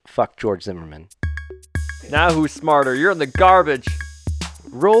Fuck George Zimmerman. Now who's smarter? You're in the garbage.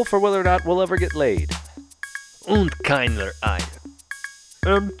 Roll for whether or not we'll ever get laid. Und keiner Eier.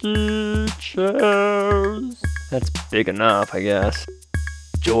 Empty chairs. That's big enough, I guess.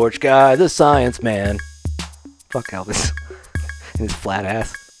 George Guy, the science man. Fuck Elvis. And his flat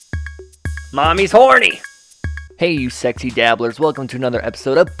ass. Mommy's horny. Hey, you sexy dabblers. Welcome to another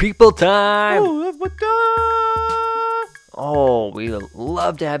episode of People Time. Oh, we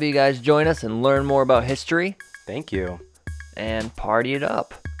love to have you guys join us and learn more about history. Thank you. And party it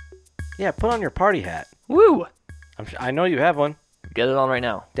up. Yeah, put on your party hat. Woo! I know you have one. Get it on right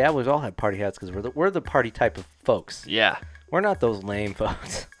now. Dabblers all have party hats because we're the party type of folks. Yeah. We're not those lame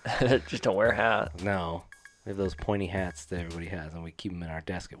folks. Just don't wear a hat. No. We have those pointy hats that everybody has, and we keep them in our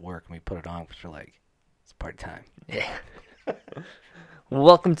desk at work, and we put it on because we're like, it's party time. Yeah.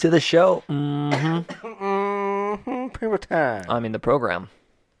 Welcome to the show. People time. I mean the program.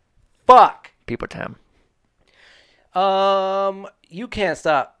 Fuck. People Time. You can't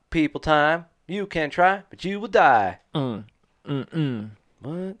stop people time. You can try, but you will die. What?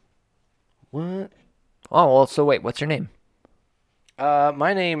 What? Oh, well, so wait, what's your name?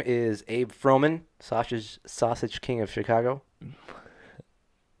 My name is Abe Froman, Sausage King of Chicago.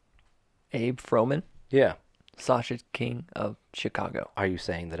 Abe Froman? Yeah. Sausage King of Chicago. Are you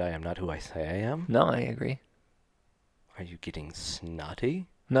saying that I am not who I say I am? No, I agree. Are you getting snotty?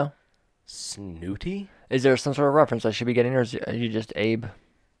 No. Snooty? Is there some sort of reference I should be getting, or are you just Abe?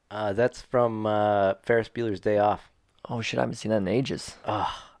 That's from Ferris Bueller's Day Off. Oh, shit, I haven't seen that in ages.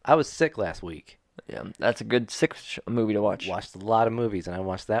 I was sick last week. Yeah, that's a good movie to watch. Watched a lot of movies, and I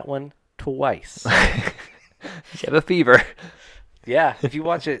watched that one twice. You have a fever. Yeah, if you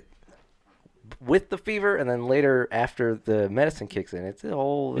watch it with the fever and then later after the medicine kicks in, it's a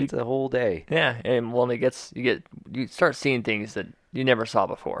whole day. Yeah, and well, you start seeing things that you never saw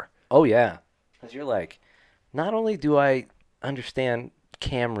before. Oh yeah, because you're like, not only do I understand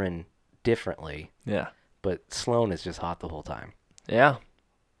Cameron differently, Yeah. but Sloane is just hot the whole time. Yeah.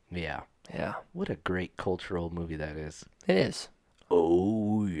 Yeah. Yeah. What a great cultural movie that is. It is.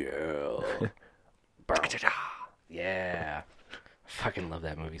 Oh yeah. Yeah. Fucking love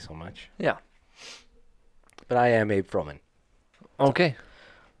that movie so much. Yeah. But I am Abe Froman. Okay.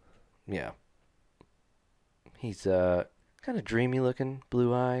 Yeah. He's kind of dreamy looking,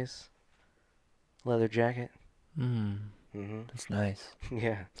 blue eyes, leather jacket. That's nice.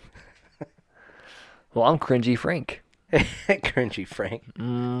 Yeah. Well, I'm Cringy Frank. Cringy Frank.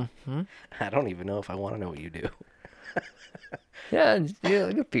 Mm-hmm. I don't even know if I want to know what you do. Yeah,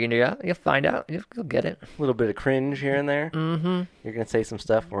 you'll figure it out. You'll find out. You'll get it. A little bit of cringe here and there. Mm-hmm. You're going to say some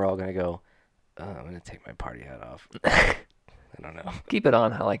stuff, and we're all going to go, I'm going to take my party hat off. I don't know. Keep it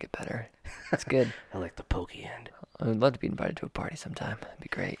on. I like it better. It's good. I like the pokey end. I would love to be invited to a party sometime. It'd be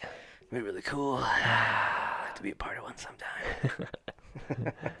great. It'd be really cool. I'd like to be a part of one sometime.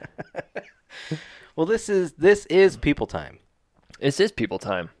 Well, this is People Time. This is People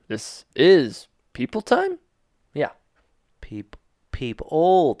Time. This is People Time? Yeah.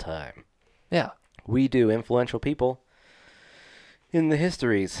 People time. Yeah. We do influential people in the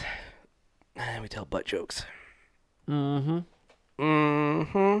histories. And we tell butt jokes. Mm-hmm.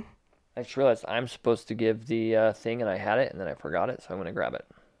 Mm-hmm. I just realized I'm supposed to give the thing, and I had it, and then I forgot it, so I'm going to grab it.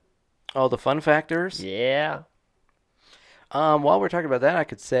 Oh, the fun factors? Yeah. While we're talking about that, I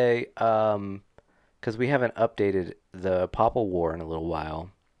could say, because we haven't updated the Popple War in a little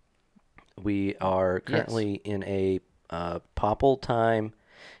while, we are currently in a Popple Time.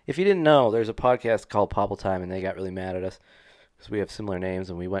 If you didn't know, there's a podcast called Popple Time, and they got really mad at us because we have similar names,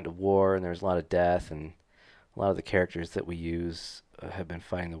 and we went to war, and there's a lot of death, and a lot of the characters that we use have been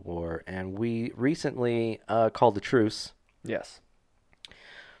fighting the war. And we recently called a truce. Yes.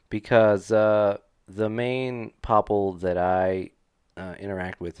 Because the main Popple that I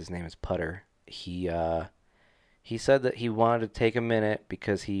interact with, his name is Putter. He said that he wanted to take a minute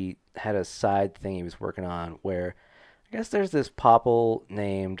because he had a side thing he was working on where I guess there's this Popple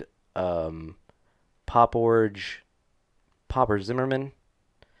named Popper Zimmerman.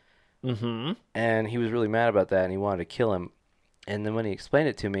 Mm-hmm. And he was really mad about that, and he wanted to kill him. And then when he explained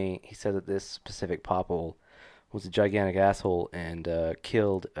it to me, he said that this specific Popple was a gigantic asshole and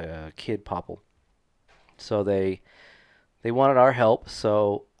killed a kid Popple. So they wanted our help,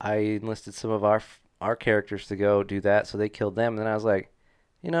 so I enlisted some of our characters to go do that, so they killed them. And then I was like,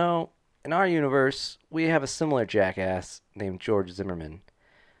 in our universe, we have a similar jackass named George Zimmerman,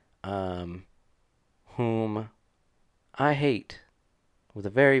 whom I hate with a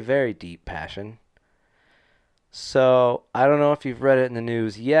very, very deep passion. So, I don't know if you've read it in the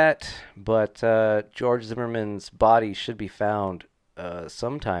news yet, but George Zimmerman's body should be found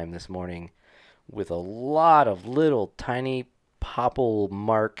sometime this morning with a lot of little tiny popple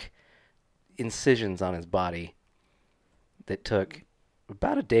mark incisions on his body that took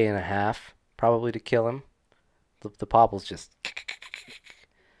about a day and a half probably to kill him. The popples just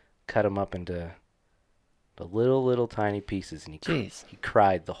cut him up into the little tiny pieces, and he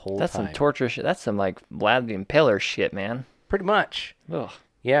cried the whole That's time. some torture shit. That's some like Vlad the Impaler shit, man. Pretty much. Ugh.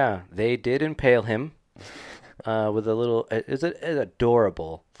 Yeah, they did impale him with a little. It's an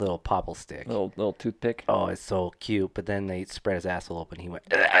adorable little popple stick. Little toothpick. Oh, it's so cute. But then they spread his asshole open. He went.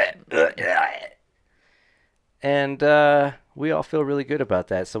 And we all feel really good about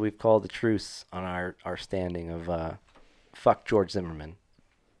that. So we've called a truce on our standing of fuck George Zimmerman.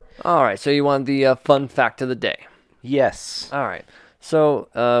 All right, so you want the fun fact of the day. Yes. All right.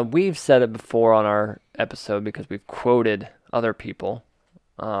 So we've said it before on our episode because we've quoted other people.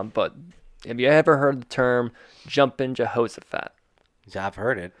 But have you ever heard the term Jumpin' Jehoshaphat? I've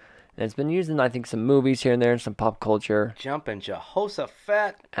heard it. And it's been used in, I think, some movies here and there and some pop culture. Jumpin'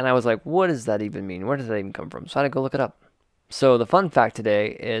 Jehoshaphat. And I was like, what does that even mean? Where does that even come from? So I had to go look it up. So the fun fact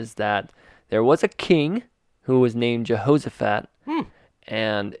today is that there was a king who was named Jehoshaphat.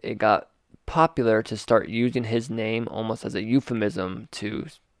 And it got popular to start using his name almost as a euphemism to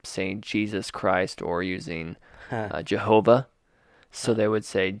saying Jesus Christ or using Jehovah. So they would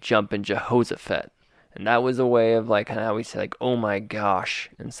say Jumpin' Jehoshaphat. And that was a way of like how we say like, oh my gosh,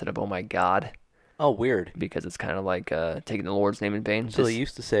 instead of oh my God. Oh, weird. Because it's kind of like taking the Lord's name in vain. So they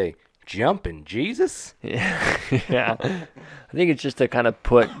used to say, Jumpin' Jesus? Yeah. Yeah. I think it's just to kind of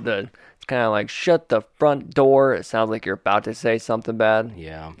put it's kind of like, shut the front door. It sounds like you're about to say something bad.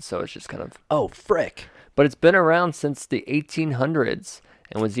 Yeah. So it's just kind of. Oh, frick. But it's been around since the 1800s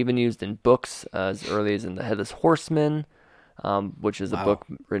and was even used in books as early as in The Headless Horseman, which is a book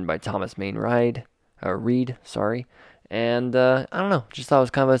written by Thomas Mayne Reid. And I don't know, just thought it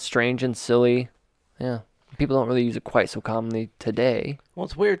was kind of a strange and silly. Yeah. People don't really use it quite so commonly today. Well,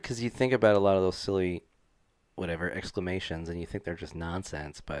 it's weird because you think about a lot of those silly, whatever, exclamations, and you think they're just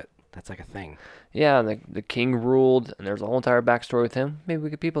nonsense, but that's like a thing. Yeah, and the king ruled, and there's a whole entire backstory with him. Maybe we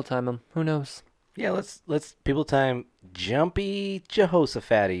could people time him. Who knows? Yeah, let's people time Jumpy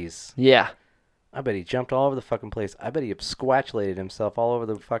Jehosaphates. Yeah. I bet he jumped all over the fucking place. I bet he squatulated himself all over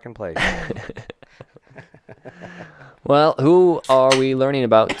the fucking place. Well, who are we learning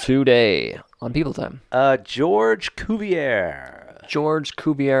about today on People Time? George Cuvier. George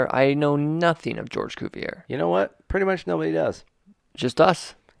Cuvier. I know nothing of George Cuvier. You know what? Pretty much nobody does. Just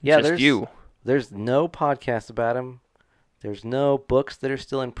us. Yeah, just you. There's no podcast about him. There's no books that are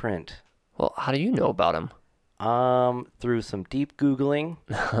still in print. Well, how do you know about him? Through some deep Googling,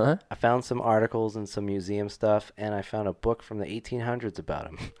 I found some articles and some museum stuff, and I found a book from the 1800s about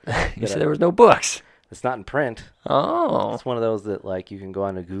him. You said there was no books. It's not in print. Oh. It's one of those that, like, you can go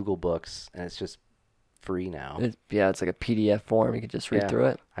on to Google Books, and it's just free now. It's like a PDF form. You can just read through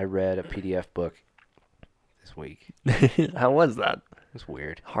it. I read a PDF book this week. How was that? It was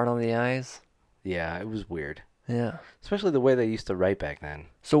weird. Hard on the eyes? Yeah, it was weird. Yeah. Especially the way they used to write back then.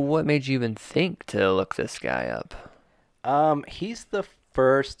 So what made you even think to look this guy up? He's the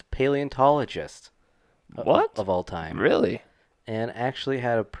first paleontologist of all time. Really? And actually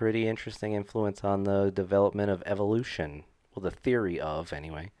had a pretty interesting influence on the development of evolution. Well, the theory of,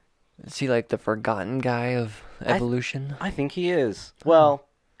 anyway. Is he like the forgotten guy of evolution? I think he is. Well,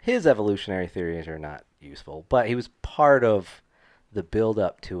 his evolutionary theories are not useful, but he was part of the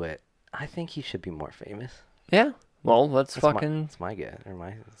build-up to it. I think he should be more famous. Yeah. Well, that's That's my guess, or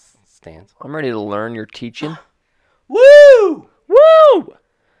my stance. I'm ready to learn your teaching. Woo! Woo!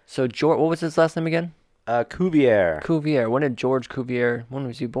 So, George, what was his last name again? Cuvier. Cuvier. When did George Cuvier, when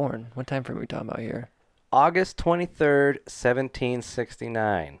was he born? What time frame are we talking about here? August 23rd,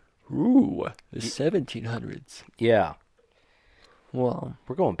 1769. Ooh, the 1700s. Yeah. Well.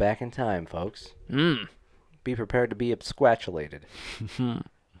 We're going back in time, folks. Be prepared to be absquatulated.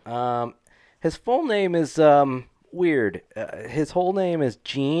 His full name is weird. His whole name is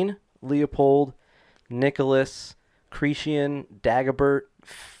Jean Leopold Nicholas Cretian Dagobert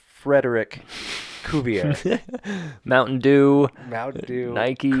Frederick Cuvier. Mountain Dew,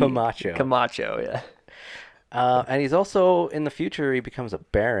 Nike, Camacho, yeah. And he's also, in the future, he becomes a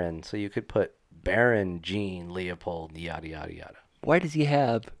baron, so you could put Baron Jean Leopold, yada, yada, yada. Why does he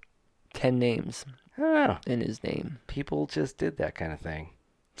have 10 names I don't know. in his name? People just did that kind of thing.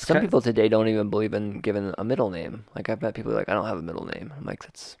 Some people today don't even believe in giving a middle name. Like, I've met people like, I don't have a middle name. I'm like,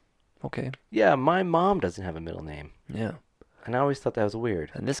 that's okay. Yeah, my mom doesn't have a middle name. Yeah. And I always thought that was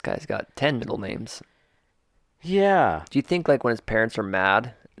weird. And this guy's got 10 middle names. Yeah. Do you think, like, when his parents are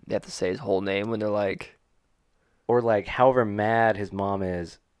mad, they have to say his whole name when they're like... or like however mad his mom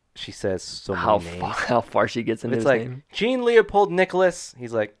is, she says so many names. How far she gets into It's his like name? Jean Leopold Nicholas.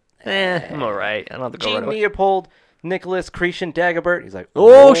 He's like, I'm all right. I don't have to go right Jean away. Leopold Nicholas Cretan Dagobert. He's like,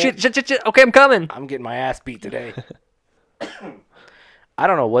 Oh, shit. Okay, I'm coming. I'm getting my ass beat today. I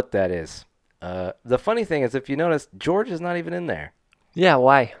don't know what that is. The funny thing is, if you notice, George is not even in there. Yeah,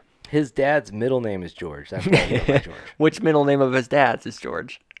 why? His dad's middle name is George. That's why he goes by George. Which middle name of his dad's is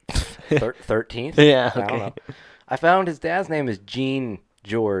George? 13th? Yeah, I don't okay. know. I found his dad's name is Jean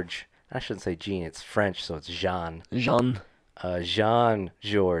George. I shouldn't say Jean. It's French, so it's Jean. Jean. Jean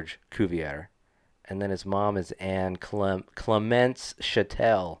George Cuvier. And then his mom is Anne Clemence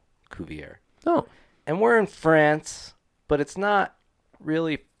Châtel Cuvier. Oh. And we're in France, but it's not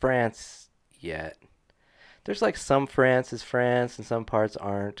really France yet. There's like some France is France and some parts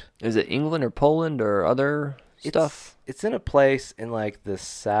aren't. Is it England or Poland or other stuff? It's in a place in like the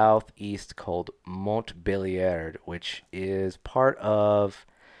southeast called Montbéliard, which is part of,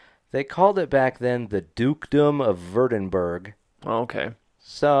 they called it back then the Dukedom of Württemberg. Oh, okay.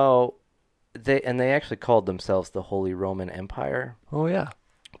 So they actually called themselves the Holy Roman Empire, Oh, yeah.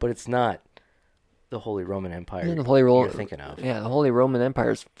 but it's not the Holy Roman Empire Yeah, the you're thinking of. Yeah, the Holy Roman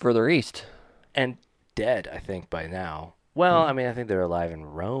Empire's further east. And dead, I think, by now. Well, I mean, I think they're alive in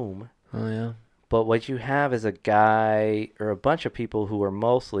Rome. Oh, yeah. But what you have is a guy or a bunch of people who are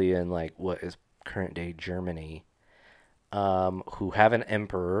mostly in like what is current day Germany, who have an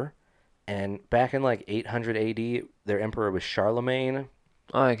emperor. And back in like 800 AD, their emperor was Charlemagne.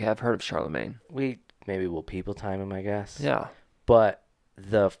 Oh, I have heard of Charlemagne. Maybe we'll people time him, I guess. Yeah. But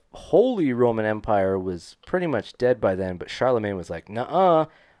the Holy Roman Empire was pretty much dead by then. But Charlemagne was like, nuh-uh,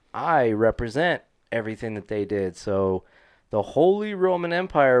 I represent everything that they did. So the Holy Roman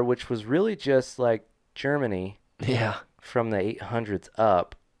Empire, which was really just like Germany Yeah. from the 800s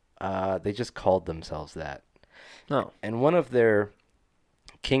up, they just called themselves that. Oh. And one of their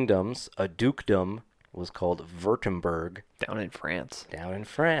kingdoms, a dukedom, was called Württemberg. Down in France. Down in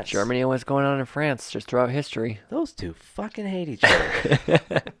France. Germany, what's going on in France just throughout history? Those two fucking hate each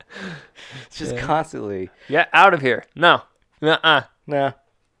other. It's just constantly, Get out of here. No. Nuh-uh. no,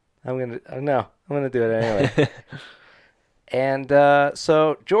 I'm gonna do it anyway. And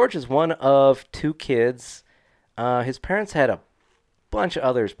so George is one of two kids. His parents had a bunch of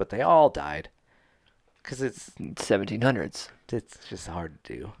others, but they all died because it's 1700s. just hard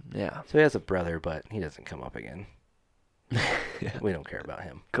to do. Yeah. So he has a brother, but he doesn't come up again. We don't care about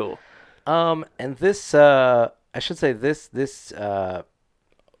him. Cool. And this, I should say, this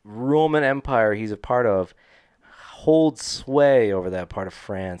Roman Empire he's a part of holds sway over that part of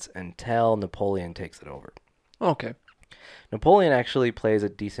France until Napoleon takes it over. Okay. Napoleon actually plays a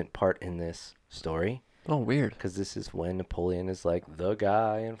decent part in this story Oh, weird. because this is when Napoleon is like the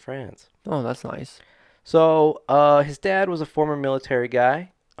guy in France. Oh, that's nice. So his dad was a former military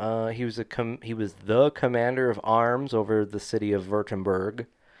guy. He was the commander of arms over the city of Württemberg.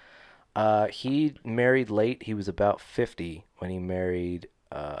 He married late. He was about 50 when he married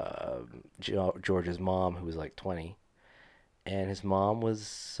George's mom, who was like 20. And his mom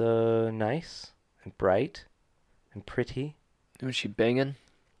was nice and bright and pretty. Was she banging?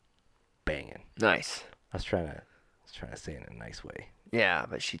 Banging. Nice. I was trying to say it in a nice way. Yeah,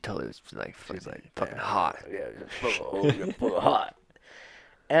 but she totally was like She's like fucking hot. Yeah, hot.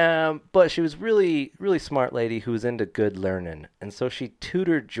 But she was really, really smart lady who was into good learning, and so she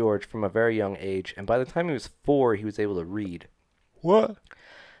tutored George from a very young age. And by the time he was 4, he was able to read. What?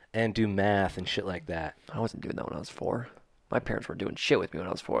 And do math and shit like that. I wasn't doing that when I was 4. My parents were doing shit with me when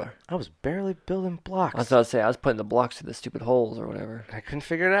I was 4. I was barely building blocks. I was about to say, I was putting the blocks through the stupid holes or whatever. I couldn't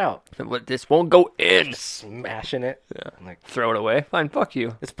figure it out. But this won't go in. Smashing it. Yeah. I'm like, Throw it away. Fine, fuck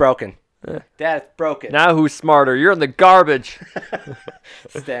you. it's broken. Eh. Dad, it's broken. Now who's smarter? You're in the garbage.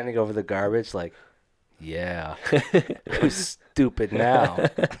 Standing over the garbage like, yeah. Who's stupid now?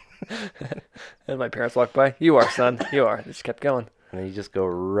 And my parents walked by. You are, son. You are. They just kept going. And then you just go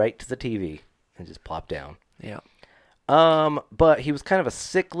right to the TV and just plop down. Yeah. But he was kind of a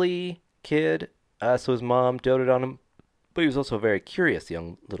sickly kid, so his mom doted on him. But he was also a very curious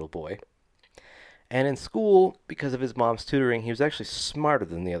young little boy. And in school, because of his mom's tutoring, he was actually smarter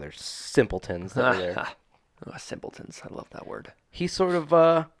than the other simpletons that were there. Oh, simpletons. I love that word. He sort of,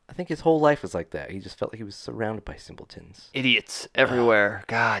 I think his whole life was like that. He just felt like he was surrounded by simpletons. Idiots everywhere.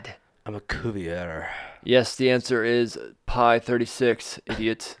 God. I'm a Cuvier. Yes, the answer is pi 36,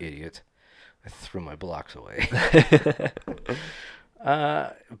 idiot. Idiot. I threw my blocks away.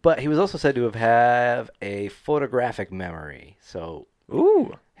 But he was also said to have a photographic memory. So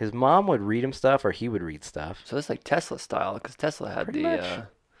Ooh. his mom would read him stuff or he would read stuff. So it's like Tesla style, because Tesla had Pretty the, much.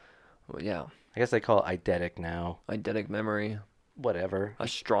 well, yeah. I guess they call it eidetic now. Eidetic memory. Whatever. A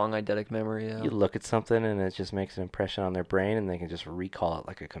strong eidetic memory, yeah. You look at something and it just makes an impression on their brain and they can just recall it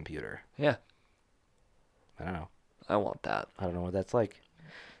like a computer. Yeah. I don't know. I want that. I don't know what that's like.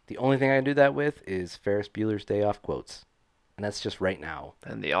 The only thing I can do that with is Ferris Bueller's Day Off quotes. And that's just right now.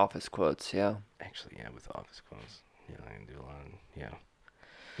 And the Office quotes, yeah. Actually, yeah, with Office quotes. Yeah, I can do a lot of, yeah.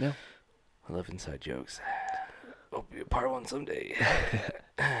 Yeah. I love inside jokes. Hope be a part one someday.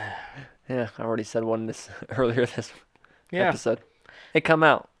 Yeah, I already said one earlier this Yeah. episode. It come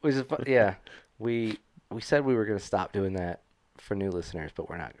out. Which is yeah. We said we were going to stop doing that for new listeners, but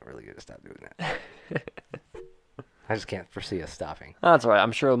we're not really going to stop doing that. I just can't foresee us stopping. That's all right.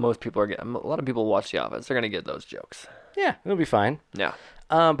 I'm sure most people a lot of people watch The Office. They're going to get those jokes. Yeah, it'll be fine. Yeah.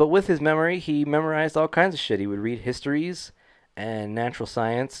 But with his memory, he memorized all kinds of shit. He would read histories and natural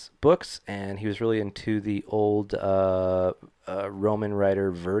science books, and he was really into the old Roman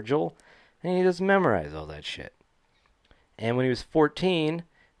writer Virgil, and he just memorized all that shit. And when he was 14,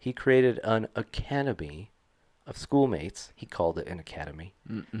 he created an academy of schoolmates. He called it an academy.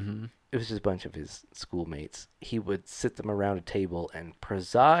 Mm-hmm. It was just a bunch of his schoolmates. He would sit them around a table and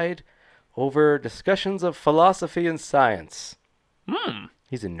preside over discussions of philosophy and science.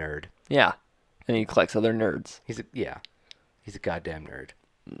 He's a nerd. Yeah. And he collects other nerds. He's a goddamn nerd.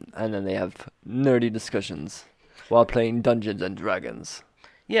 And then they have nerdy discussions while playing Dungeons and Dragons.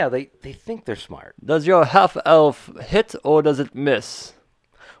 Yeah, they think they're smart. Does your half-elf hit or does it miss?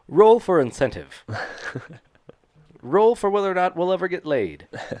 Roll for incentive. Roll for whether or not we'll ever get laid.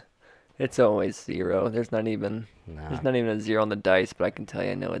 It's always 0. There's not even a 0 on the dice, but I can tell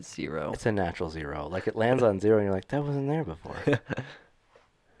you I know it's 0. It's a natural 0. Like, it lands on 0 and you're like, that wasn't there before.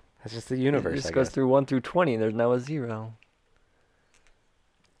 That's just the universe, It just I goes guess. through 1 through 20 and there's now a 0.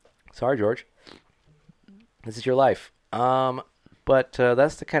 Sorry, George. This is your life. But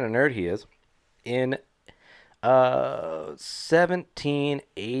that's the kind of nerd he is. In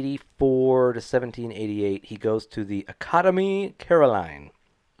 1784 to 1788, he goes to the Académie Caroline.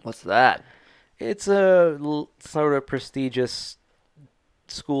 What's that? It's a sort of prestigious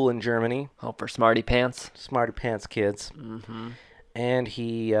school in Germany. Oh, for smarty pants? Smarty pants kids. Mm-hmm. And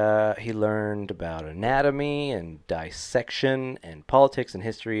he learned about anatomy and dissection and politics and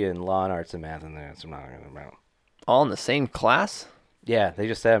history and law and arts and math and that's not about. All in the same class? Yeah, they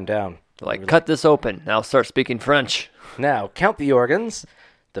just sat him down. Like, cut this open. Now start speaking French. Now, count the organs.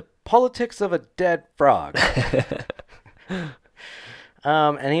 The politics of a dead frog.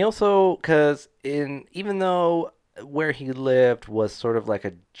 And he also, even though where he lived was sort of like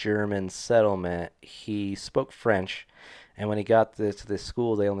a German settlement, he spoke French. And when he got to this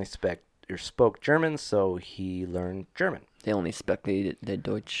school, they only spoke German, so he learned German. They only speak the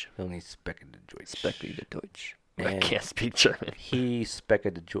Deutsch. They only spoke the Deutsch. Speak the Deutsch. I And can't speak German. he spoke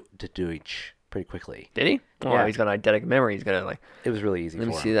the Deutsch pretty quickly. Did he? Oh, Yeah. he's got an eidetic memory. He's got to It was really easy let for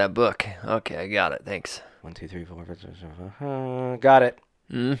me him. see that book. Okay, I got it. Thanks. 1, 2, 3, 4, 5, 6, 7, got it.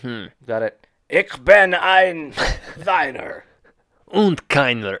 Mm-hmm. Got it. Ich bin ein Weiner. Und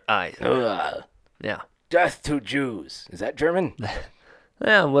keiner Ei. Ugh. Yeah. Death to Jews. Is that German?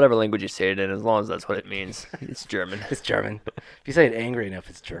 Yeah, whatever language you say it in, as long as that's what it means. It's German. It's German. If you say it angry enough,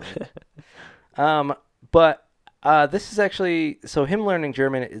 it's German. But this is actually, so him learning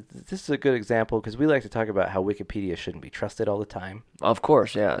German, this is a good example because we like to talk about how Wikipedia shouldn't be trusted all the time. Of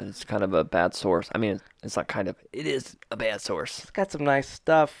course, yeah. It's kind of a bad source. I mean, it's not kind of. It is a bad source. It's got some nice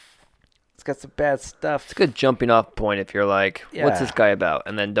stuff. It's got some bad stuff. It's a good jumping off point if you're like, what's this Yeah. guy about?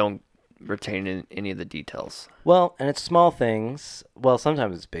 And then don't retain any of the details. Well, and it's small things. Well,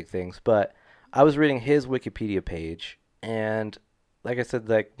 sometimes it's big things. But I was reading his Wikipedia page, and like I said,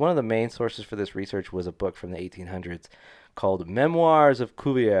 like one of the main sources for this research was a book from the 1800s called Memoirs of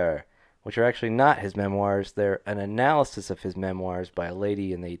Cuvier, which are actually not his memoirs. They're an analysis of his memoirs by a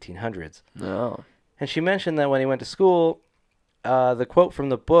lady in the 1800s. Oh. And she mentioned that when he went to school, the quote from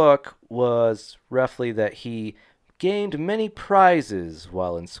the book was roughly that he gained many prizes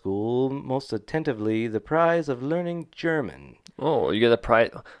while in school, most attentively the prize of learning German. Oh, you get a prize.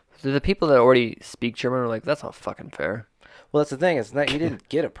 The people that already speak German are like, that's not fucking fair. Well, that's the thing. It's not, he didn't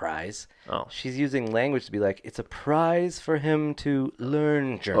get a prize. Oh. She's using language to be like, it's a prize for him to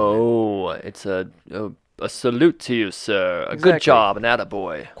learn German. Oh, it's a salute to you, sir. A Exactly. good job, an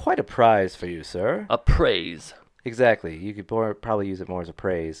attaboy. Quite a prize for you, sir. A praise. Exactly. You could probably use it more as a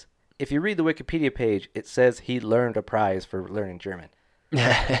praise. If you read the Wikipedia page, it says he learned a prize for learning German.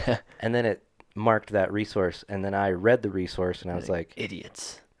 And then it marked that resource, and then I read the resource, and I was like,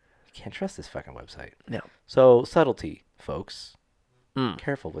 Idiots. you can't trust this fucking website. No. So, subtlety, folks. Mm.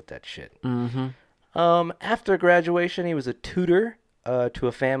 Careful with that shit. Mm-hmm. After graduation, he was a tutor to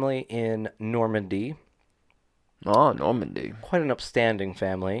a family in Normandy. Oh, Normandy. Quite an upstanding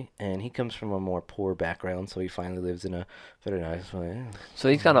family, and he comes from a more poor background, so he finally lives in a very nice way. So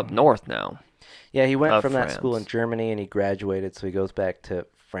he's gone up north now. Yeah, he went Of from that school in France. Germany, and he graduated, so he goes back to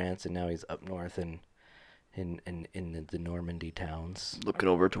France, and now he's up north in the Normandy towns, Looking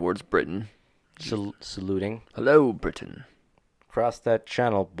over towards Britain. saluting. Hello, Britain. Cross that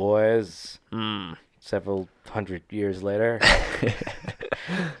channel, boys. Hmm. Several hundred years later.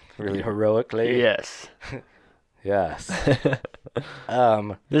 Really heroically. Yes. Yes.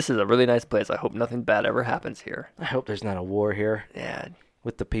 This is a really nice place. I hope nothing bad ever happens here. I hope there's not a war here Yeah,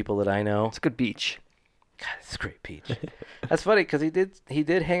 with the people that I know. it's a good beach. God, it's a great beach. That's funny because he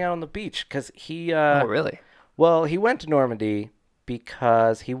did hang out on the beach because he Oh, really? well, he went to Normandy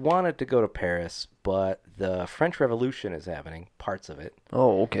because he wanted to go to Paris, but the French Revolution is happening, parts of it.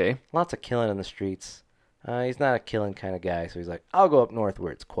 Oh, okay. Lots of killing in the streets. He's not a killing kind of guy, so he's like, I'll go up north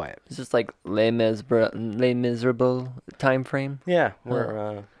where it's quiet. Is this like Les Miserables time frame? Yeah,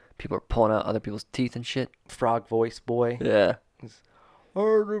 where People are pulling out other people's teeth and shit. frog voice boy. Yeah.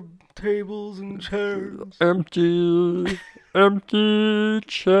 Are the tables and chairs? Empty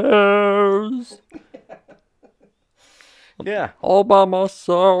chairs. Yeah. All by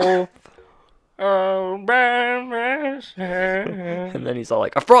myself. Oh, And then he's all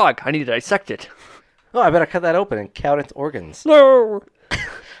like, a frog! I need to dissect it. oh, I better cut that open and count its organs. No!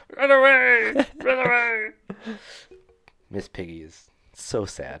 Run away! Run away! Miss Piggy is so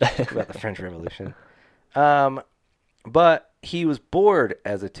sad about the French Revolution. But he was bored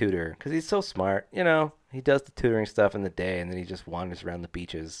as a tutor because he's so smart. You know, he does the tutoring stuff in the day, and then he just wanders around the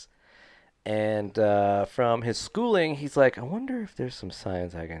beaches. And from his schooling, he's like, I wonder if there's some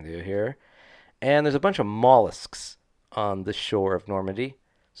science I can do here. And there's a bunch of mollusks on the shore of Normandy.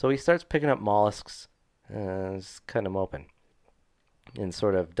 So he starts picking up mollusks and just cutting them open and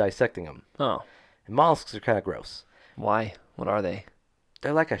sort of dissecting them. Oh. And mollusks are kind of gross. Why? What are they?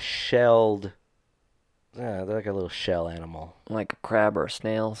 They're like a shelled, they're like a little shell animal. Like a crab or a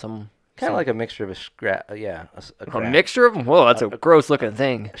snail? Kind of like a mixture of a a crab. mixture of them? Whoa, that's a gross looking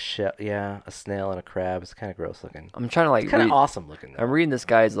thing. A shell, yeah, a snail and a crab. It's kind of gross looking. I'm trying to like It's kind of read. awesome looking though. I'm reading this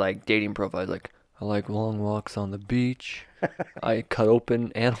guy's like dating profile. He's like, I like long walks on the beach. I cut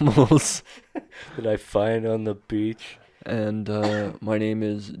open animals. That I find on the beach. And my name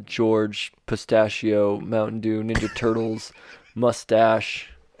is George Pistachio Mountain Dew Ninja Turtles Mustache.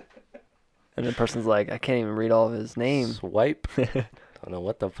 And the person's like, I can't even read all of his name. Swipe. Don't know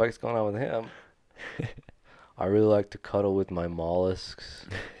what the fuck's going on with him. I really like to cuddle with my mollusks.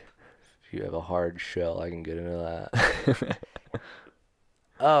 If you have a hard shell, I can get into that.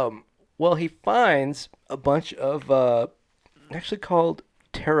 Well, he finds a bunch of actually called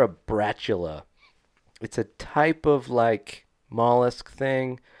Terebratula. It's a type of like mollusk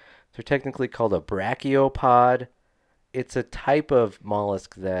thing. They're technically called a brachiopod. It's a type of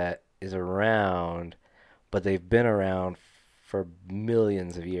mollusk that is around, but they've been around for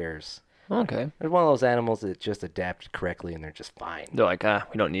millions of years. Okay. They're one of those animals that just adapted correctly and they're just fine. They're like,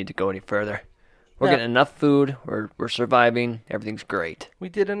 we don't need to go any further. We're Yeah. getting enough food. We're surviving. Everything's great. We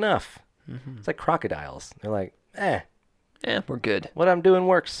did enough. It's like crocodiles. They're like, Yeah, we're good. what I'm doing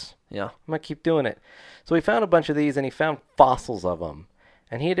works. Yeah. I'm going to keep doing it. So he found a bunch of these and he found fossils of them.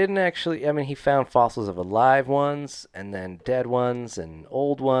 And he didn't actually, he found fossils of alive ones and then dead ones and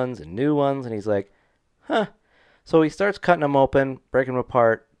old ones and new ones. And he's like, huh. So he starts cutting them open, breaking them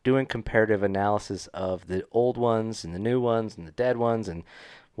apart, doing comparative analysis of the old ones and the new ones and the dead ones and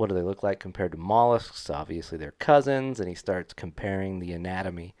what do they look like compared to mollusks. Obviously, they're cousins. And he starts comparing the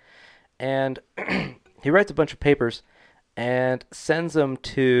anatomy. And he writes a bunch of papers and sends them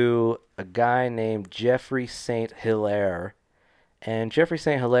to a guy named Geoffroy St. Hilaire. And Geoffroy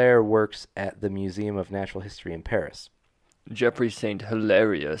St. Hilaire works at the Museum of Natural History in Paris. Jeffrey Saint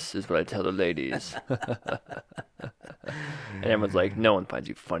Hilarious is what I tell the ladies. And everyone's like, no one finds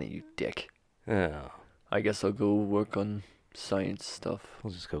you funny, you dick. Oh, I guess I'll go work on science stuff.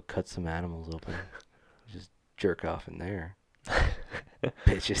 we'll just go cut some animals open. Just jerk off in there.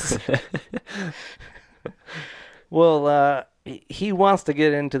 Bitches. Well, he wants to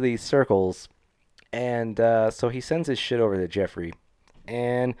get into these circles. And so he sends his shit over to Geoffrey.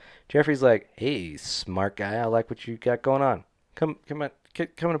 And Geoffrey's like, hey, smart guy, I like what you got going on. Come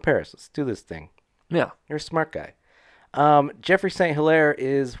to Paris. Let's do this thing. Yeah. You're a smart guy. Geoffroy St. Hilaire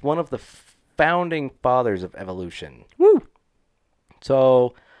is one of the founding fathers of evolution. Woo!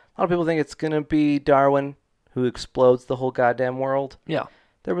 So a lot of people think it's going to be Darwin who explodes the whole goddamn world. Yeah.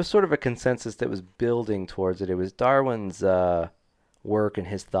 There was sort of a consensus that was building towards it. It was Darwin's work and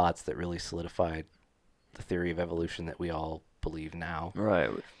his thoughts that really solidified the theory of evolution that we all believe now. Right.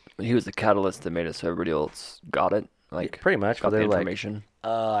 He was the catalyst that made it so everybody else got it. Like, Pretty much. got But the they're information.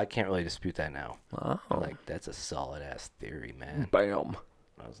 I can't really dispute that now. Oh. Like, that's a solid-ass theory, man. Bam.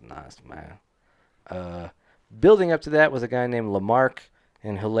 That was nice, man. Building up to that was a guy named Lamarck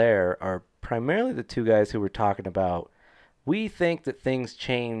and Hilaire are primarily the two guys who were talking about, we think that things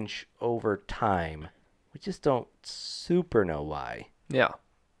change over time. We just don't super know why. Yeah.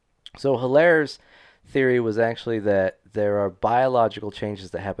 So Hilaire's theory was actually that there are biological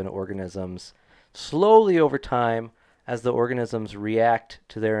changes that happen to organisms slowly over time as the organisms react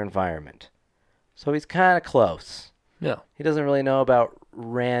to their environment. So he's kind of close. Yeah. He doesn't really know about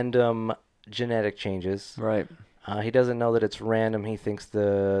random genetic changes. Right. He doesn't know that it's random. He thinks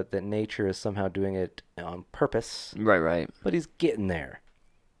that nature is somehow doing it on purpose. Right. But he's getting there.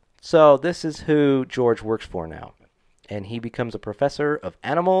 So this is who George works for now. And he becomes a professor of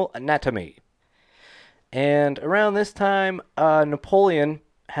animal anatomy. And around this time, Napoleon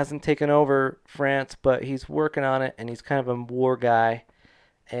hasn't taken over France, but he's working on it, and he's kind of a war guy.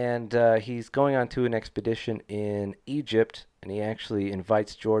 And he's going on to an expedition in Egypt, and he actually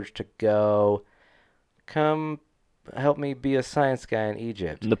invites George to come help me be a science guy in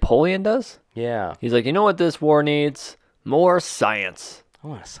Egypt. Napoleon does? Yeah. He's like, you know what this war needs? More science. I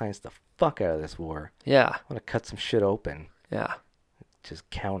want to science the fuck out of this war. Yeah. I want to cut some shit open. Yeah. Just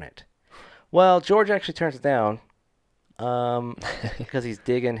count it. Well, George actually turns it down because he's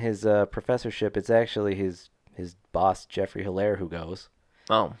digging his professorship. It's actually his boss, Geoffrey Hilaire, who goes.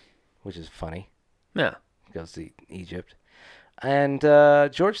 Oh. Which is funny. Yeah. He goes to Egypt. And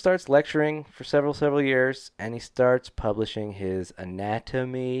George starts lecturing for several years, and he starts publishing his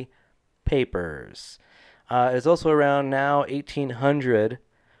anatomy papers. It's also around now 1800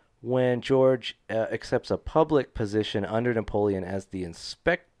 when George accepts a public position under Napoleon as the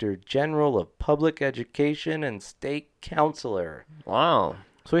Inspector General of Public Education and State Counselor. Wow.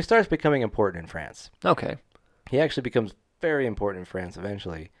 So he starts becoming important in France. Okay. He actually becomes very important in France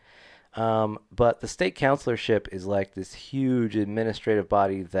eventually. But the state counselorship is like this huge administrative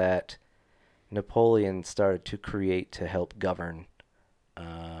body that Napoleon started to create to help govern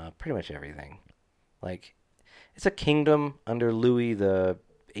pretty much everything. Like, it's a kingdom under Louis the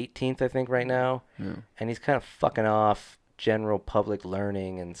 18th, I think, right now. Yeah. And he's kind of fucking off general public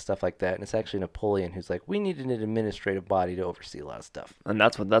learning and stuff like that. And it's actually Napoleon who's like, we need an administrative body to oversee a lot of stuff. And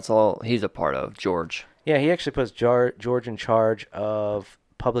that's all he's a part of, George. Yeah, he actually puts George in charge of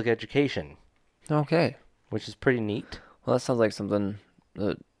public education. Okay. Which is pretty neat. Well, that sounds like something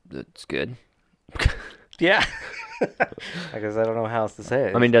that's good. Yeah. I guess I don't know how else to say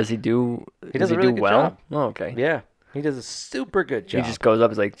it. I mean, does he do really good well? job. Oh, okay. Yeah. He does a super good job. He just goes up,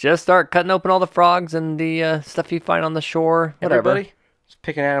 he's like, just start cutting open all the frogs and the stuff you find on the shore. Whatever. Everybody, just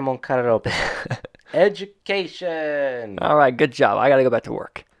pick an animal and cut it open. Education. All right, good job. I got to go back to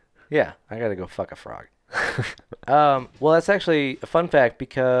work. Yeah, I got to go fuck a frog. Well, that's actually a fun fact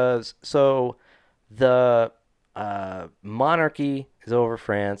because the monarchy is over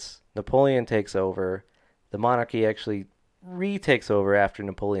France. Napoleon takes over. The monarchy actually retakes over after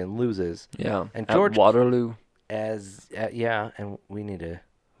Napoleon loses. Yeah. And George at Waterloo. And we need to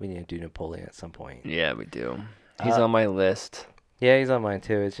do Napoleon at some point. Yeah, we do. He's on my list. Yeah, he's on mine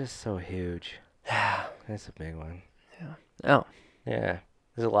too. It's just so huge. That's a big one. Yeah. Oh. Yeah.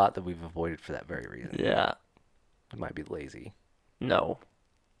 There's a lot that we've avoided for that very reason. Yeah. It might be lazy. No.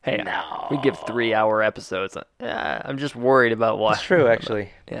 Hey, no. We give 3-hour episodes. I'm just worried about what. It's true, actually.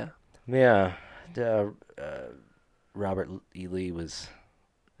 Yeah. Yeah. Robert E. Lee was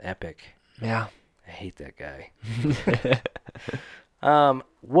epic. Yeah. I hate that guy.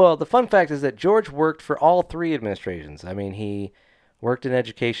 Well, the fun fact is that George worked for all three administrations. I mean, he worked in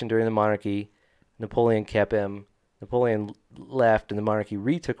education during the monarchy. Napoleon kept him. Napoleon left, and the monarchy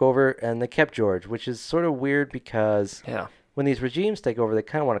retook over, and they kept George, which is sort of weird because when these regimes take over, they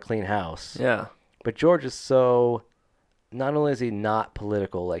kind of want to clean house. Yeah. But George is so... Not only is he not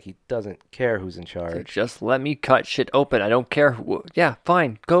political, like he doesn't care who's in charge. Just let me cut shit open. I don't care who. Yeah,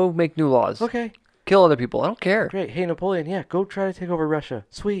 fine. Go make new laws. Okay. Kill other people. I don't care. Great. Hey, Napoleon, yeah, go try to take over Russia.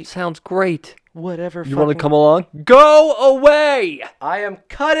 Sweet. Sounds great. Whatever. You want to come along? Go away! I am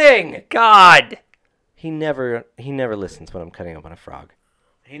cutting! God! He never listens when I'm cutting open a frog.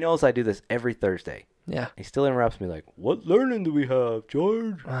 He knows I do this every Thursday. Yeah. He still interrupts me like, what learning do we have,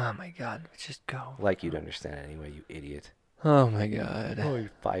 George? Oh, my God. Just go. Like you'd understand it anyway, you idiot. Oh, my God. Oh, you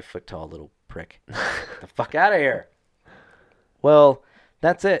 5-foot-tall little prick. Get the fuck out of here. Well,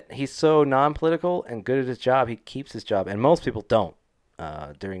 that's it. He's so non-political and good at his job, he keeps his job. And most people don't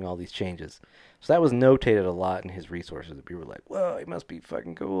during all these changes. So that was notated a lot in his resources. People were like, well, he must be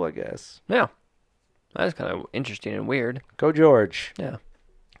fucking cool, I guess. Yeah. That's kind of interesting and weird. Go George. Yeah.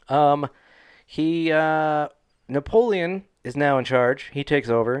 Napoleon is now in charge. He takes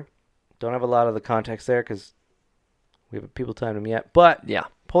over. Don't have a lot of the context there because we haven't people timed him yet. But Yeah.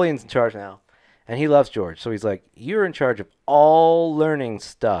 Napoleon's in charge now, and he loves George. So he's like, "You're in charge of all learning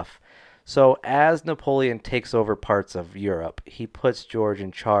stuff." So as Napoleon takes over parts of Europe, he puts George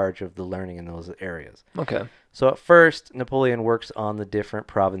in charge of the learning in those areas. Okay. So at first, Napoleon works on the different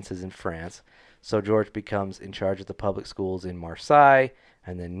provinces in France. So George becomes in charge of the public schools in Marseille,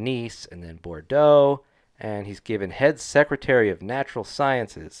 and then Nice, and then Bordeaux, and he's given head secretary of natural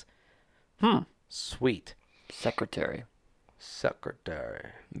sciences. Sweet. Secretary. Secretary.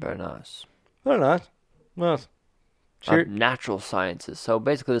 Very nice. Very nice. Nice. Sure. Natural sciences. So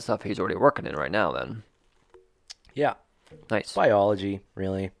basically the stuff he's already working in right now then. Yeah. Nice. Biology,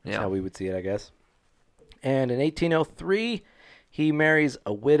 really. That's Yeah. how we would see it, I guess. And in 1803, he marries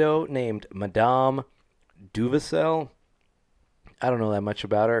a widow named Madame Duvassel. I don't know that much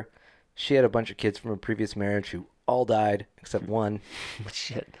about her. She had a bunch of kids from a previous marriage who all died except one.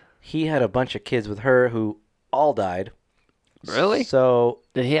 Shit. He had a bunch of kids with her who all died. Really? So,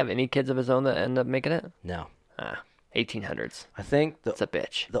 Did he have any kids of his own that ended up making it? no. 1800s. I think That's a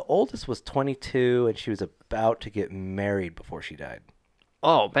bitch. the oldest was 22, and she was about to get married before she died.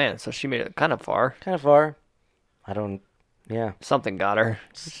 Oh, man. So she made it kind of far. Kind of far. I don't, yeah. Something got her.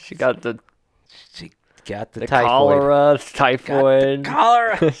 She got the She got the typhoid. cholera, typhoid.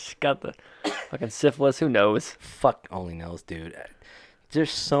 Cholera. She got the fucking syphilis. Who knows? Fuck only knows, dude.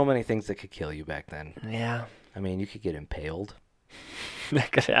 There's so many things that could kill you back then. Yeah. I mean, you could get impaled.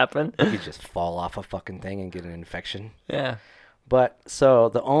 That could happen. You could just fall off a fucking thing and get an infection. Yeah. But, so,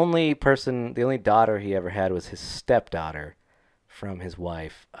 the only daughter he ever had was his stepdaughter from his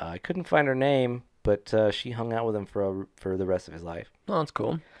wife. I couldn't find her name, but she hung out with him for the rest of his life. Oh, that's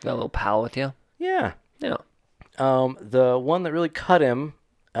cool. Got a little pal with you. Yeah. Yeah. The one that really cut him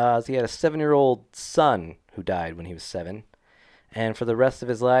is he had a 7-year-old son who died when he was 7. And for the rest of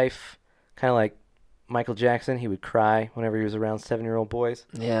his life, kind of like Michael Jackson, he would cry whenever he was around 7-year-old boys.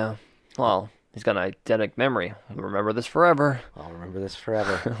 Yeah. Well, he's got an eidetic memory. He'll remember this forever. I'll remember this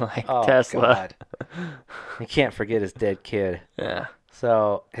forever. Like Oh, Tesla. God. He can't forget his dead kid. Yeah.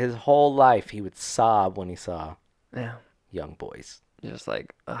 So his whole life, he would sob when he saw Yeah. young boys. Just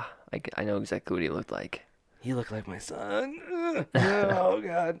like, I know exactly what he looked like. You look like my son. Oh,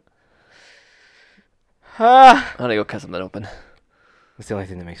 God. Ah. I'm gonna go cut something open. That's the only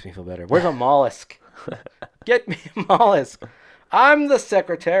thing that makes me feel better. Where's a mollusk? Get me a mollusk. I'm the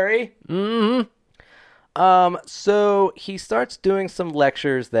secretary. Mm-hmm. So he starts doing some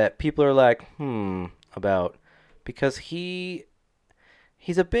lectures that people are like, about, because he's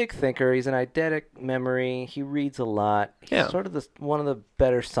a big thinker. He's an eidetic memory. He reads a lot. He's Yeah. sort of one of the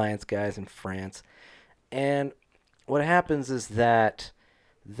better science guys in France. And what happens is that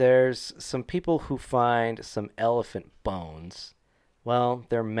there's some people who find some elephant bones. Well,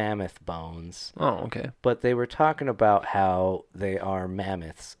 they're mammoth bones. Oh, okay. But they were talking about how they are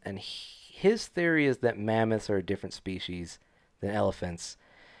mammoths. And his theory is that mammoths are a different species than elephants.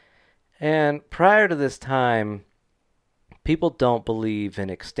 And prior to this time, people don't believe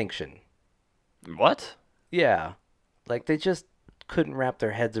in extinction. What? Yeah. Like, they just couldn't wrap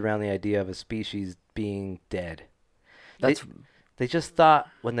their heads around the idea of a species being dead. That's They just thought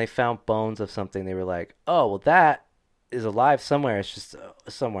when they found bones of something, they were like, oh, well, that is alive somewhere. It's just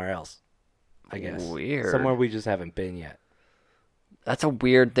somewhere else, I guess. Weird. Somewhere we just haven't been yet. That's a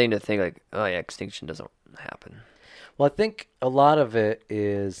weird thing to think, like, oh, yeah, extinction doesn't happen. Well, I think a lot of it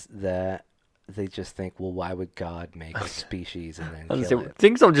is that they just think, well, why would God make a species and then kill it?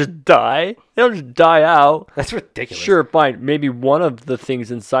 Things don't just die. They don't just die out. That's ridiculous. Sure, fine. Maybe one of the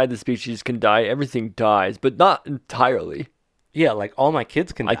things inside the species can die. Everything dies, but not entirely. Yeah, like all my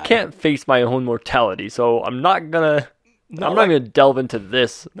kids can die. I can't face my own mortality, so I'm not gonna delve into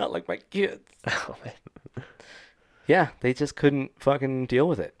this. Not like my kids. Oh, man. Yeah, they just couldn't fucking deal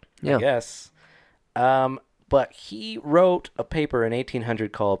with it, Yeah. I guess. But he wrote a paper in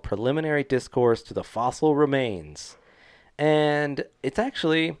 1800 called Preliminary Discourse to the Fossil Remains. And it's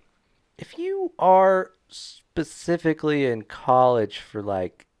actually, if you are specifically in college for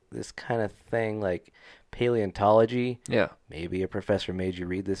like this kind of thing, like paleontology, Yeah. maybe a professor made you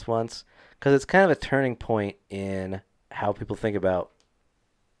read this once, because it's kind of a turning point in how people think about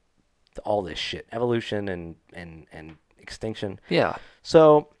all this shit, evolution and extinction. Yeah.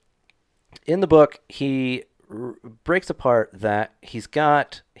 So in the book, he breaks apart that he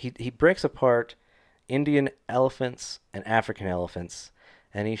breaks apart Indian elephants and African elephants,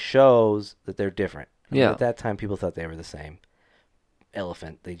 and he shows that they're different. I mean, Yeah. at that time, people thought they were the same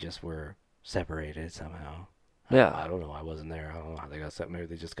elephant. They just were separated somehow. Yeah. I don't know. I wasn't there. I don't know how they got separated.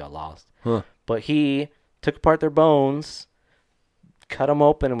 Maybe they just got lost. Huh. But he took apart their bones, cut them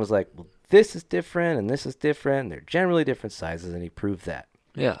open, and was like, well, this is different and this is different. They're generally different sizes, and he proved that.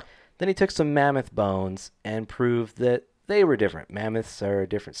 Yeah. Then he took some mammoth bones and proved that they were different. Mammoths are a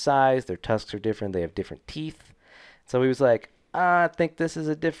different size. Their tusks are different. They have different teeth. So he was like, I think this is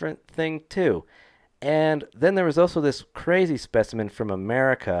a different thing too. And then there was also this crazy specimen from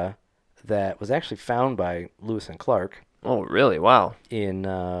America that was actually found by Lewis and Clark Oh, really? Wow. in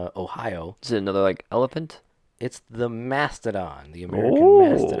Ohio. Is it another like elephant? It's the mastodon, the American Ooh.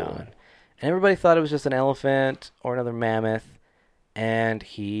 mastodon. And everybody thought it was just an elephant or another mammoth. And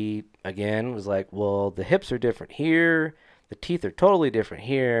he, again, was like, well, the hips are different here. The teeth are totally different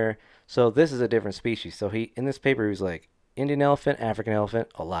here. So this is a different species. So he, in this paper, he was like, Indian elephant, African elephant,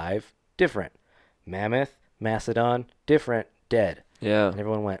 alive, different. Mammoth, mastodon, different, dead. Yeah. And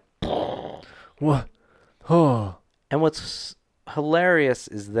everyone went, What? Oh. and what's hilarious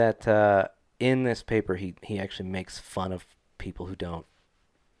is that in this paper, he actually makes fun of people who don't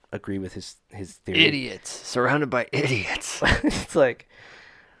agree with his theory. Idiots. Surrounded by idiots. It's like,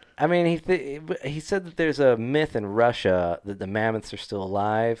 I mean, he said that there's a myth in Russia that the mammoths are still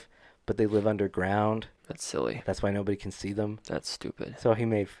alive, but they live underground. That's silly. That's why nobody can see them. That's stupid. So he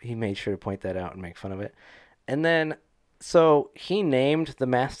made sure to point that out and make fun of it. And then, so he named the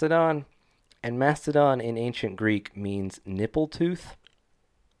mastodon, and mastodon in ancient Greek means nipple tooth.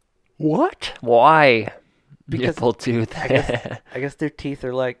 What? Why? Because Nipple tooth. I guess their teeth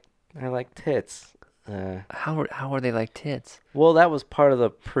are like tits. How are they like tits? Well, that was part of the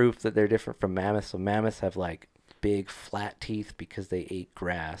proof that they're different from mammoths. So mammoths have like big flat teeth because they ate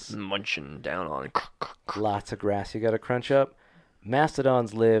grass. Munching down on. Lots of grass you got to crunch up.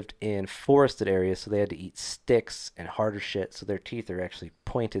 Mastodons lived in forested areas, so they had to eat sticks and harder shit, so their teeth are actually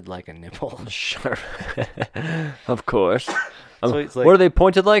pointed like a nipple. Sharp. Of course. So it's like, what are they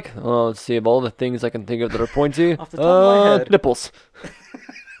pointed like? Oh, let's see. Of all the things I can think of that are pointy, Off the top of my head. nipples.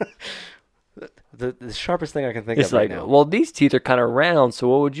 the sharpest thing I can think It's of right like, now. well, these teeth are kind of round, so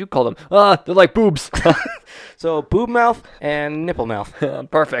what would you call them? They're like boobs. So boob mouth and nipple mouth.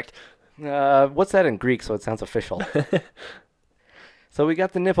 Perfect. What's that in Greek so it sounds official? So we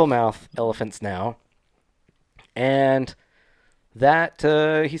got the nipple mouth elephants now. And that,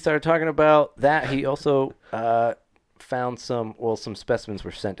 he started talking about that. He also found some specimens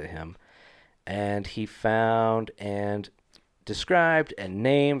were sent to him. And he found and described and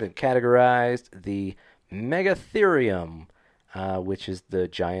named and categorized the Megatherium, which is the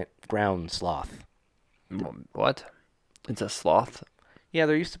giant ground sloth. What? It's a sloth? Yeah,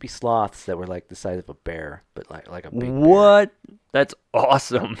 there used to be sloths that were like the size of a bear, but like a big bear. What? That's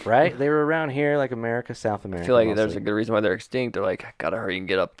awesome. Right? They were around here, like America, South America. I feel like mostly. there's a good reason why they're extinct. They're like, gotta hurry and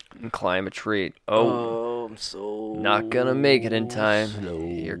get up and climb a tree. Oh, I'm so not gonna make it in time. slow.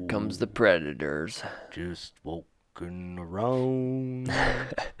 Here comes the predators. Just walking around.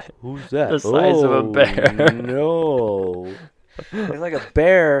 Who's that? The size of a bear. No. It's like a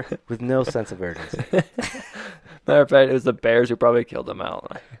bear with no sense of urgency. Matter of fact, it was the bears who probably killed them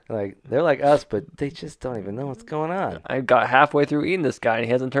out. Like they're like us, but they just don't even know what's going on. I got halfway through eating this guy, and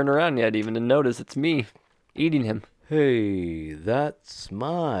he hasn't turned around yet, even to notice it's me eating him. Hey, that's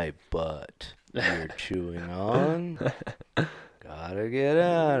my butt you're chewing on. Gotta get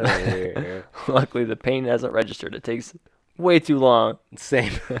out of here. Luckily, the pain hasn't registered. It takes way too long.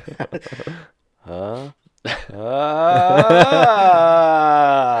 Same. Huh?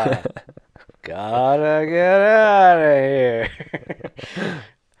 Ah, gotta get out of here.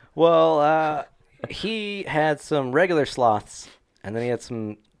 Well, he had some regular sloths, and then he had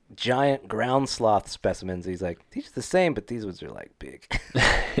some giant ground sloth specimens. He's like, these are the same, but these ones are like big.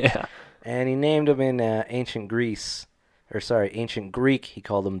 Yeah. And he named them in ancient Greek. He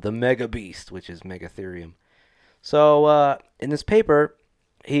called them the Mega Beast, which is Megatherium. So in this paper,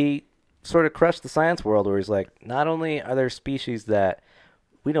 he sort of crushed the science world, where he's like, not only are there species that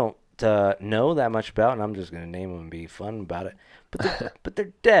we don't know that much about, and I'm just going to name them and be fun about it, but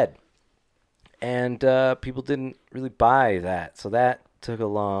they're dead. And people didn't really buy that. So that took a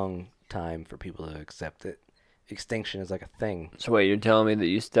long time for people to accept it. Extinction is like a thing. So wait, you're telling me that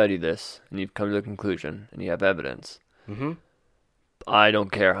you study this, and you've come to a conclusion, and you have evidence. Mm-hmm. I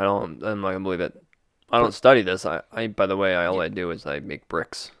don't care. I'm not going to believe it. I don't study this. By the way, all I do is I make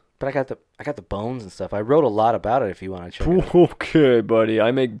bricks. But I got the bones and stuff. I wrote a lot about it if you want to check it out. Okay, buddy.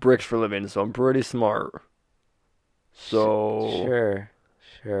 I make bricks for a living, so I'm pretty smart. So...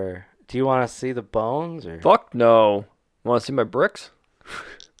 Sure. Do you want to see the bones? Or Fuck no. Want to see my bricks?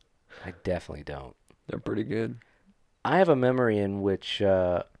 I definitely don't. They're pretty good. I have a memory in which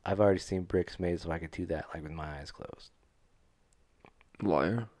I've already seen bricks made, so I could do that like with my eyes closed.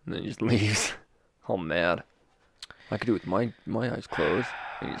 Liar. And then he just leaves. All mad. I could do it with my eyes closed.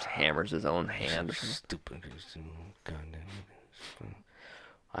 And he just hammers his own hand or something. Stupid.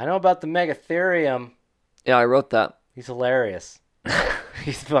 I know about the Megatherium. Yeah, I wrote that. He's hilarious.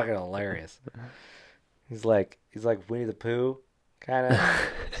 He's fucking hilarious. He's like Winnie the Pooh, kind of.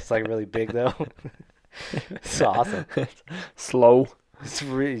 It's like really big though. It's awesome. Slow. It's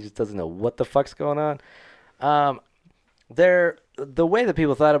really, he just doesn't know what the fuck's going on. The way that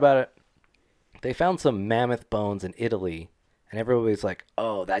people thought about it, they found some mammoth bones in Italy, and everybody's like,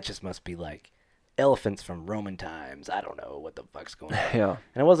 "Oh, that just must be like elephants from Roman times." I don't know what the fuck's going on. Yeah.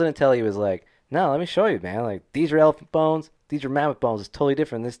 And it wasn't until he was like, "No, let me show you, man. Like these are elephant bones. These are mammoth bones. It's totally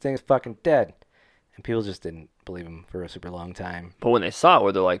different. This thing's fucking dead." And people just didn't believe him for a super long time. But when they saw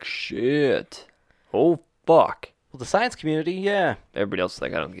it, they're like, shit. Oh, fuck. Well, the science community, yeah. Everybody else is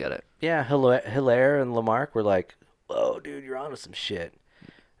like, I don't get it. Yeah, Hilaire and Lamarck were like, "Whoa, dude, you're onto some shit."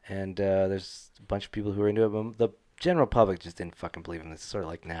 And there's a bunch of people who are into it, but the general public just didn't fucking believe him. It's sort of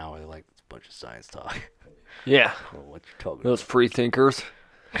like now, they're like, it's a bunch of science talk. Yeah. What you talking Those free thinkers.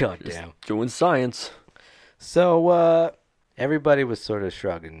 God Just damn. doing science. So everybody was sort of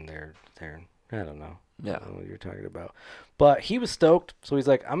shrugging their I don't know. Yeah. I don't know what you're talking about. But he was stoked, so he's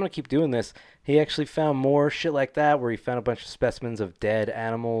like, I'm going to keep doing this. He actually found more shit like that, where he found a bunch of specimens of dead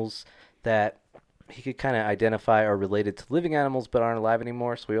animals that he could kind of identify are related to living animals but aren't alive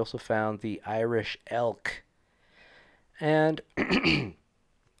anymore. So he also found the Irish elk. And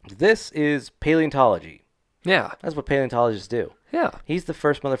this is paleontology. Yeah. That's what paleontologists do. Yeah. He's the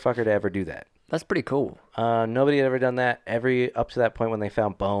first motherfucker to ever do that. That's pretty cool. Nobody had ever done that. Up to that point when they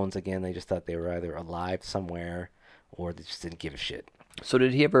found bones, again, they just thought they were either alive somewhere or they just didn't give a shit. So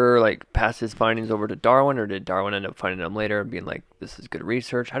did he ever, like, pass his findings over to Darwin, or did Darwin end up finding them later and being like, this is good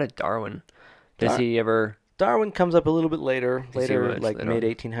research? How did Darwin... Does he ever... Darwin comes up a little bit later, like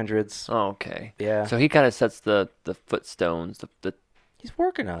mid-1800s. Oh, okay. Yeah. So he kind of sets the footstones, the He's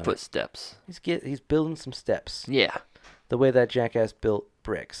working on it. footsteps. He's building some steps. Yeah. The way that jackass built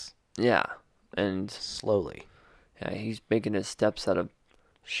bricks. Yeah. And Slowly. yeah, he's making his steps out of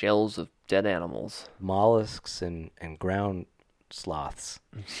shells of dead animals. Mollusks and ground sloths.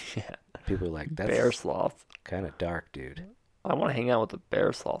 Yeah. People are like, that's Bear sloth. kind of dark, dude. I want to hang out with a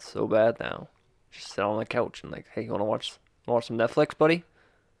bear sloth so bad now. Just sit on the couch and like, hey, you want to watch some Netflix, buddy?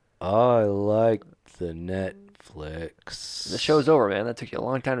 I like the Netflix. The show's over, man. That took you a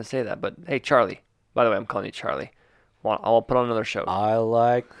long time to say that. But hey, Charlie. By the way, I'm calling you Charlie. I'll put on another show. I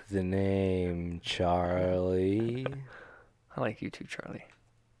like the name Charlie. I like you too, Charlie.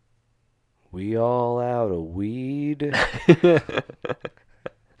 We all out of weed.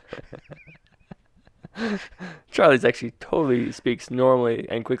 Charlie's actually totally speaks normally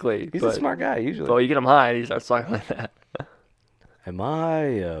and quickly. He's a smart guy, usually. Well, you get him high and he starts talking like that. Am I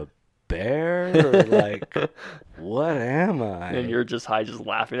a bear? Or like, what am I? And you're just high, just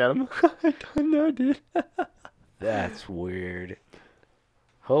laughing at him. I don't know, dude. That's weird.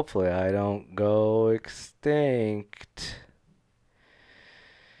 Hopefully I don't go extinct.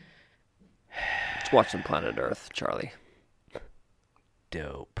 Just watch some Planet Earth, Charlie.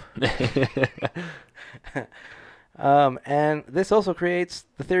 Dope. And this also creates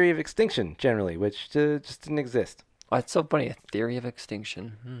the theory of extinction, generally, which just didn't exist. Oh, it's so funny. A theory of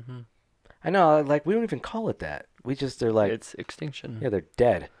extinction. Mm-hmm. I know, like, we don't even call it that. They're like, It's extinction. yeah, they're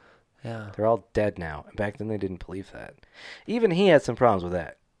dead. Yeah. They're all dead now. And back then they didn't believe that. Even he had some problems with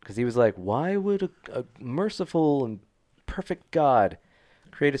that. Because he was like, why would a merciful and perfect God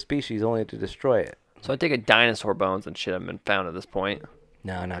create a species only to destroy it? So I take it dinosaur bones and shit have been found at this point.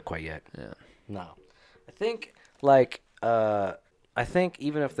 No, not quite yet. Yeah. No. I think,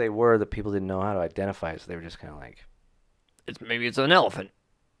 even if they were, the people didn't know how to identify it, so they were just kind of like, Maybe it's an elephant.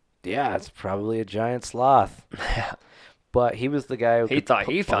 yeah, it's probably a giant sloth. Yeah. But he was the guy who He could thought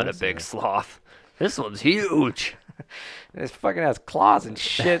put he found a bones big in it. sloth. This one's huge. And it fucking has claws and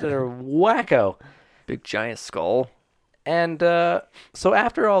shit that are wacko. Big giant skull. And so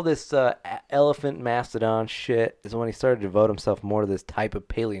after all this elephant mastodon shit is when he started to devote himself more to this type of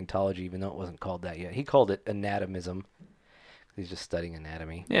paleontology, even though it wasn't called that yet. He called it anatomism. He's just studying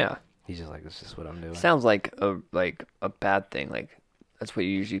anatomy. Yeah. He's just like, this is what I'm doing. Sounds like a bad thing. Like that's what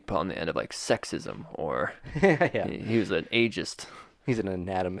you usually put on the end of like sexism or Yeah. he was an ageist. He's an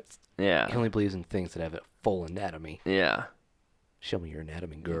anatomist. He Yeah. only believes in things that have a full anatomy. Yeah. Show me your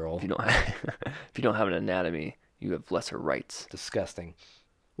anatomy, girl. If you don't have an anatomy, you have lesser rights. Disgusting.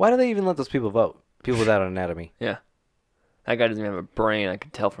 Why do they even let those people vote? People without an anatomy. Yeah. That guy doesn't even have a brain. I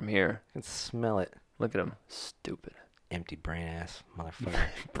can tell from here. I can smell it. Look at him. Stupid. Empty brain ass motherfucker.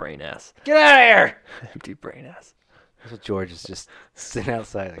 Brain ass. Get out of here! Empty brain ass. That's what George is just sitting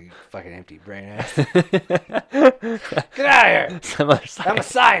outside like, fucking empty brain ass. Get out of here! I'm a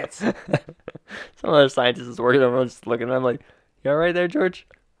science! Some other scientist is working over, just looking at him like, you alright there, George?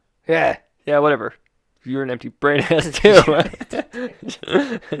 Yeah. Yeah, whatever. You're an empty brain ass too.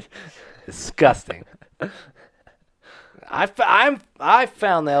 Disgusting. I found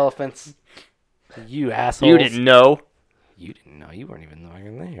the elephants. You assholes. You didn't know. You didn't know. You weren't even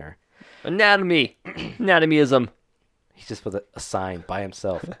fucking there. Anatomy. Anatomism. He's just with a sign by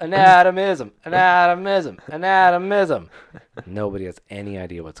himself. Anatomism. Anatomism. Anatomism. Nobody has any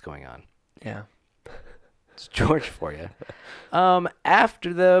idea what's going on. Yeah. It's George for you.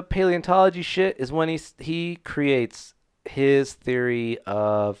 After the paleontology shit is when he creates his theory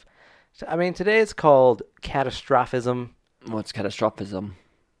of, I mean, today it's called catastrophism. What's catastrophism?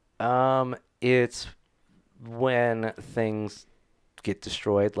 It's when things get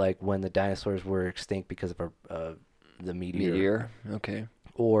destroyed, like when the dinosaurs were extinct because of the meteor. Okay.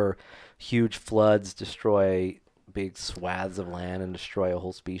 Or huge floods destroy big swaths of land and destroy a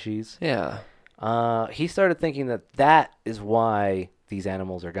whole species. Yeah. He started thinking that is why these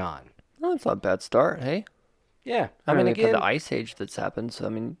animals are gone. Oh, it's not a bad start, hey? Yeah. I mean, again, the ice age that's happened, so I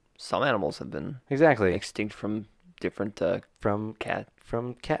mean, some animals have been exactly extinct from different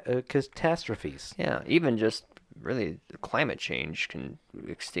catastrophes. Yeah, even just really climate change can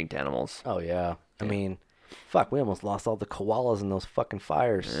extinct animals. Oh yeah. I mean, fuck, we almost lost all the koalas in those fucking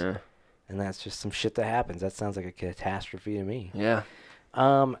fires. Yeah. And that's just some shit that happens. That sounds like a catastrophe to me. Yeah.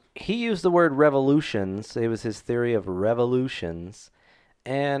 He used the word revolutions. It was his theory of revolutions.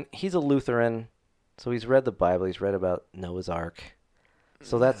 And he's a Lutheran, so he's read the Bible. He's read about Noah's Ark.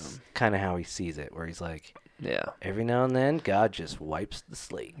 So that's kind of how he sees it, where he's like, yeah, every now and then, God just wipes the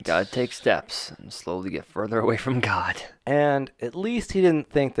slate. God takes steps and slowly get further away from God. And at least he didn't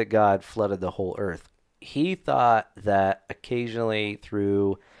think that God flooded the whole earth. He thought that occasionally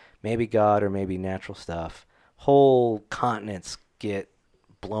through maybe God or maybe natural stuff, whole continents get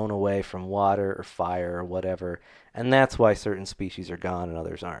blown away from water or fire or whatever. And that's why certain species are gone and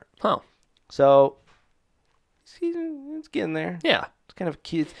others aren't. Huh. So it's getting there. Yeah. It's kind of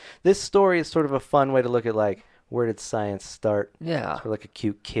cute. This story is sort of a fun way to look at, like, where did science start? Yeah. Sort of like a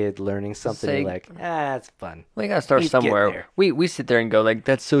cute kid learning something. You're like, it's fun. We gotta start somewhere. We sit there and go, like,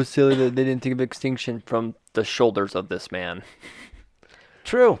 that's so silly that they didn't think of extinction from the shoulders of this man.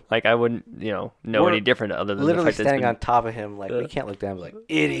 True. Like, I wouldn't, know any different other than literally the fact that standing on top of him, like, we can't look down and be like,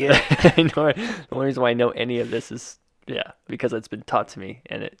 idiot. I know. The only reason why I know any of this is, because it's been taught to me,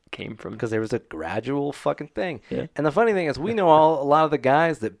 and it came from... Because there was a gradual fucking thing. Yeah. And the funny thing is, we know a lot of the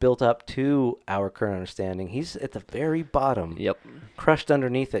guys that built up to our current understanding. He's at the very bottom. Yep. Crushed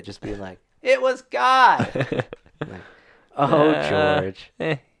underneath it, just being like, it was God. Like, George.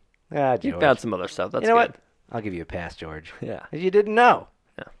 George. You found some other stuff. That's you know good. What? I'll give you a pass, George. Yeah. You didn't know.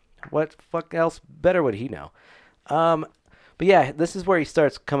 Yeah. What fuck else better would he know? But yeah, this is where he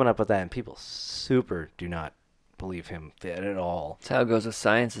starts coming up with that, and people super do not believe him at all. That's how it goes with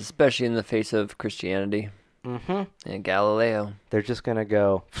science, especially in the face of Christianity. Mm-hmm. And Galileo. They're just gonna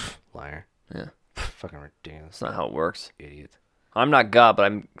go, liar. Yeah. Fucking ridiculous. That's not how it works. Idiot. I'm not God, but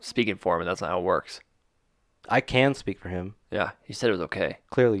I'm speaking for him, and that's not how it works. I can speak for him. Yeah, he said it was okay.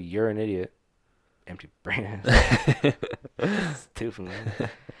 Clearly, you're an idiot. Empty brain ass. It's two from there.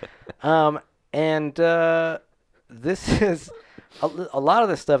 And this is a lot of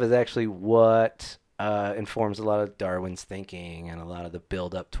this stuff is actually what informs a lot of Darwin's thinking and a lot of the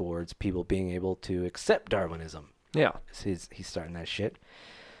build up towards people being able to accept Darwinism. Yeah. He's starting that shit.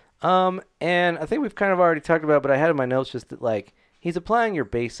 And I think we've kind of already talked about it, but I had in my notes just that, like, he's applying your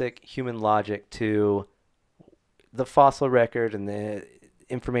basic human logic to the fossil record and the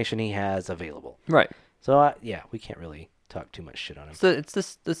information he has available. Right. So, we can't really talk too much shit on him. So it's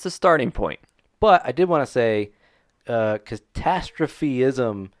the starting point. But I did want to say,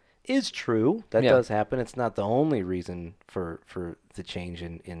 catastrophism is true. That does happen. It's not the only reason for the change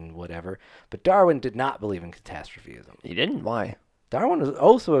in whatever. But Darwin did not believe in catastrophism. He didn't? Why? Darwin was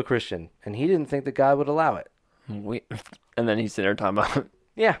also a Christian, and he didn't think that God would allow it. And then he's sitting there talking about,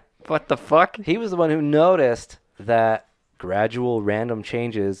 yeah, what the fuck? He was the one who noticed that gradual random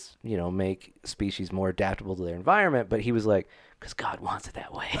changes, make species more adaptable to their environment. But he was like, because God wants it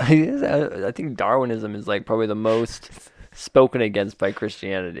that way. I think Darwinism is like probably the most spoken against by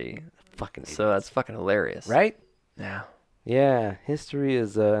Christianity. Fucking idiot. So that's fucking hilarious. Right? Yeah. Yeah. History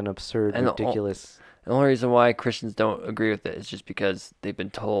is an absurd, ridiculous... The only reason why Christians don't agree with it is just because they've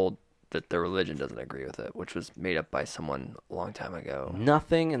been told that their religion doesn't agree with it, which was made up by someone a long time ago.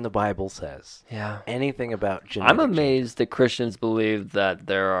 Nothing in the Bible says anything about genetic I'm amazed that Christians believe that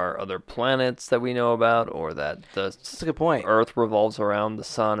there are other planets that we know about, or that That's a good point. Earth revolves around the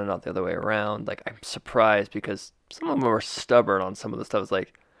sun and not the other way around. Like, I'm surprised because some of them are stubborn on some of the stuff. It's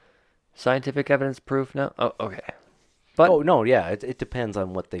like, scientific evidence proof? No? Oh, okay. But, oh, no, yeah. It depends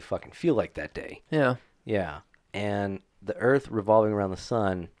on what they fucking feel like that day. yeah. Yeah. And the Earth revolving around the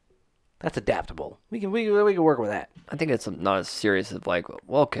sun, that's adaptable. We can work with that. I think it's not as serious as like,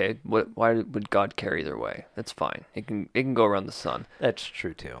 well, okay, why would God care either way? That's fine. It can go around the sun. That's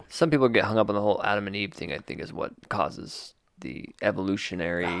true, too. Some people get hung up on the whole Adam and Eve thing, I think, is what causes the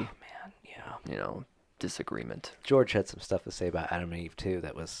evolutionary, Yeah. Disagreement. George had some stuff to say about Adam and Eve, too,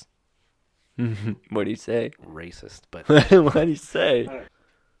 that was What'd he say? racist. But What'd he say?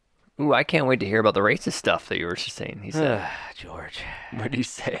 Ooh, I can't wait to hear about the racist stuff that you were just saying. He said, George. What'd he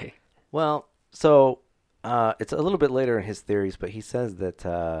say? Well, so it's a little bit later in his theories, but he says that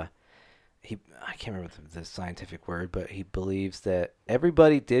I can't remember the scientific word, but he believes that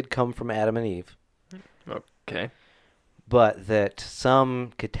everybody did come from Adam and Eve. Okay. But that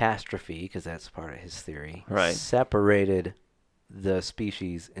some catastrophe, because that's part of his theory, separated the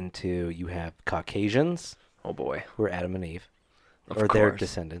species into, you have Caucasians, Oh boy, who are Adam and Eve, of or course. their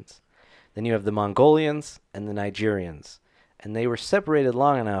descendants. Then you have the Mongolians and the Nigerians. And they were separated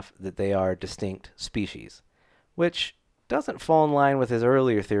long enough that they are distinct species, which doesn't fall in line with his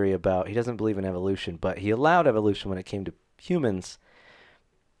earlier theory about he doesn't believe in evolution, but he allowed evolution when it came to humans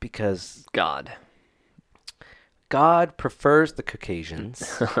because God prefers the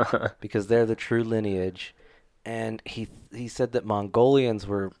Caucasians because they're the true lineage. And he said that Mongolians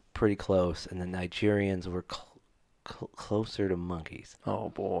were pretty close and the Nigerians were closer to monkeys. Oh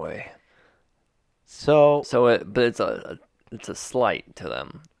boy. So it's a slight to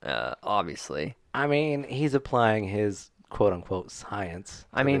them, obviously. I mean, he's applying his quote-unquote science.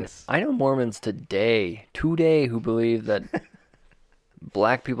 I mean, I know Mormons today, who believe that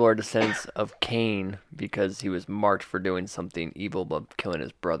black people are descendants of Cain because he was marked for doing something evil but killing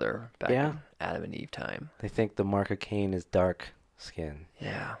his brother back in Adam and Eve time. They think the mark of Cain is dark skin.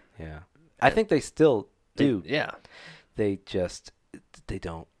 Yeah. Yeah. I think they still do. Yeah. They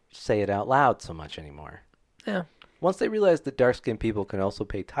don't say it out loud so much anymore. Yeah. Once they realized that dark-skinned people can also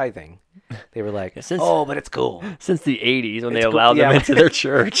pay tithing, they were like, but it's cool. Since the 80s when they allowed them into their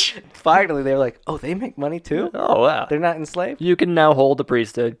church. Finally, they were like, oh, they make money too? Oh, wow. They're not enslaved? You can now hold the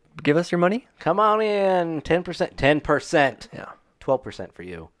priesthood. Give us your money? Come on in. 10%. 10%. Yeah. 12% for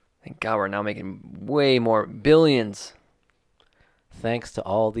you. Thank God we're now making way more. Billions. Thanks to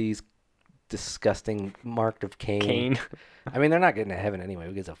all these disgusting marked of Cain. I mean, they're not getting to heaven anyway.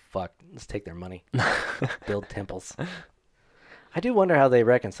 Who gives a fuck? Let's take their money. Build temples. I do wonder how they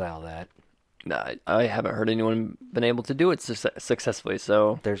reconcile that. I haven't heard anyone been able to do it successfully,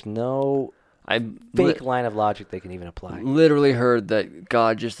 so... There's no line of logic they can even apply. Literally heard that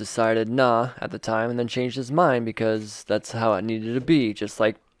God just decided nah at the time and then changed his mind because that's how it needed to be, just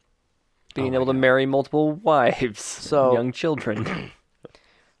like being able to marry multiple wives, young children.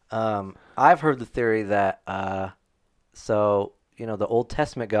 I've heard the theory that... the Old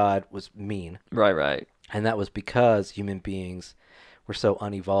Testament God was mean. Right. And that was because human beings were so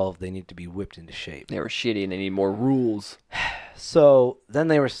unevolved, they need to be whipped into shape. They were shitty and they need more rules. So then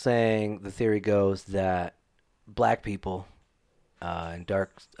they were saying, the theory goes that black people and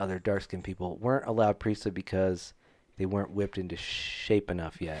other dark-skinned people weren't allowed priesthood because they weren't whipped into shape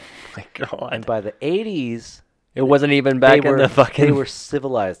enough yet. My God. And by the 80s... It wasn't even back in the fucking... They were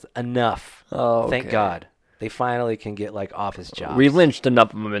civilized enough. Oh, okay. Thank God. They finally can get, like, office jobs. We lynched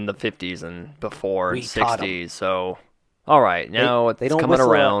enough of them in the 50s and before, and 60s, so... All right, now it's coming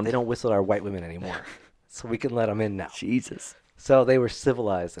around. They don't whistle at our white women anymore, so we can let them in now. Jesus. So they were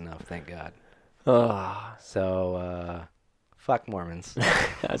civilized enough, thank God. Oh. So, fuck Mormons.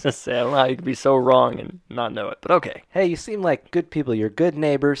 I was just saying, I don't know how you could be so wrong and not know it, but okay. Hey, you seem like good people. You're good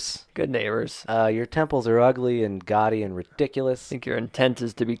neighbors. Good neighbors. Your temples are ugly and gaudy and ridiculous. I think your intent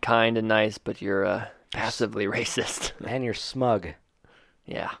is to be kind and nice, but you're passively racist. And you're smug.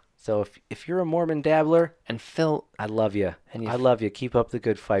 Yeah. So if you're a Mormon dabbler, and Phil, I love you. I love you. Keep up the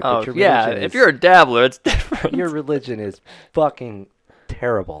good fight. Oh, but your yeah. If you're a dabbler, it's different. Your religion is fucking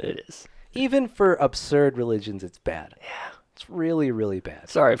terrible. It is. Even for absurd religions, it's bad. Yeah. It's really, really bad.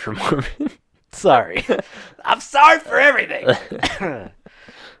 Sorry for Mormon. Sorry. I'm sorry for everything.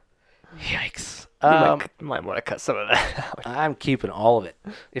 Yikes. You might want to cut some of that out. I'm keeping all of it.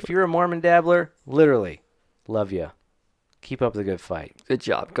 If you're a Mormon dabbler, literally, love you. Keep up the good fight. Good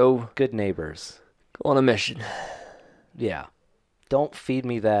job. Go. Good neighbors. Go on a mission. Yeah. Don't feed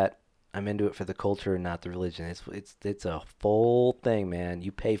me that I'm into it for the culture and not the religion. It's a full thing, man.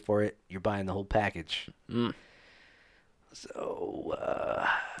 You pay for it. You're buying the whole package. Mm. So,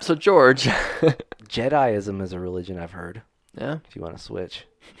 So George. Jediism is a religion I've heard. Yeah. If you want to switch,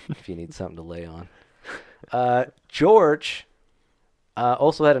 if you need something to lay on. George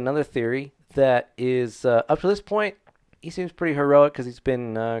also had another theory that is, up to this point, he seems pretty heroic because he's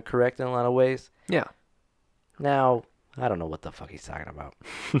been correct in a lot of ways. Yeah. Now, I don't know what the fuck he's talking about.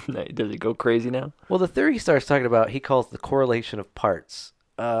 Does he go crazy now? Well, the theory he starts talking about, he calls the correlation of parts.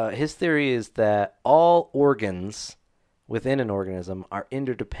 His theory is that all organs within an organism are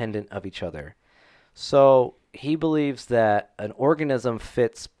interdependent of each other. So he believes that an organism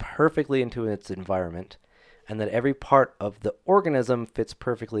fits perfectly into its environment, and that every part of the organism fits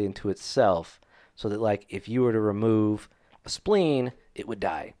perfectly into itself, so that, like, if you were to remove a spleen, it would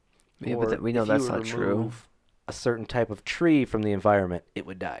die. Yeah, Or but we know if you that's were to not true. remove a certain type of tree from the environment, it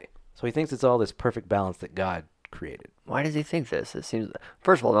would die. So he thinks it's all this perfect balance that God created. Why does he think this? It seems,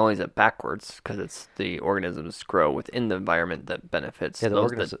 first of all, not only is it backwards, because it's the organisms grow within the environment that benefits Yeah, the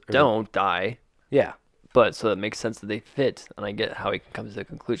those organism- that don't die. Yeah. But so it makes sense that they fit, and I get how he comes to the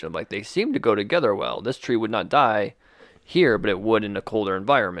conclusion. Like, they seem to go together well. This tree would not die here, but it would in a colder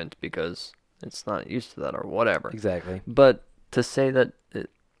environment because it's not used to that or whatever. Exactly. But to say that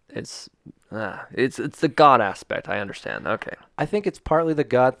it's the God aspect, I understand. Okay. I think it's partly the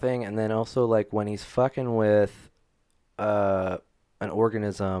God thing, and then also, like, when he's fucking with an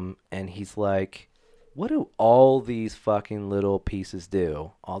organism, and he's like, what do all these fucking little pieces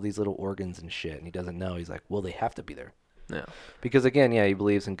do? All these little organs and shit, and he doesn't know. He's like, well, they have to be there. Yeah. Because, again, yeah, he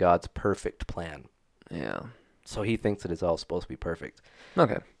believes in God's perfect plan. Yeah. So he thinks that it's all supposed to be perfect.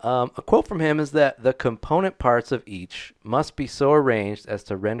 Okay. A quote from him is that the component parts of each must be so arranged as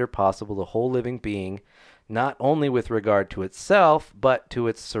to render possible the whole living being, not only with regard to itself, but to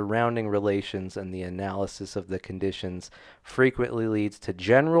its surrounding relations, and the analysis of the conditions frequently leads to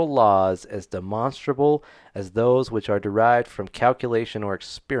general laws as demonstrable as those which are derived from calculation or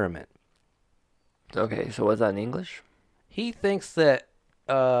experiment. Okay, so what's that in English? He thinks that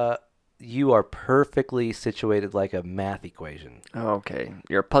you are perfectly situated like a math equation. Okay,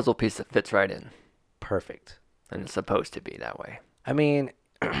 you're a puzzle piece that fits right in, Perfect. and it's supposed to be that way. I mean,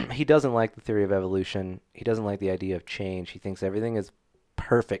 he doesn't like the theory of evolution. He doesn't like the idea of change. He thinks everything is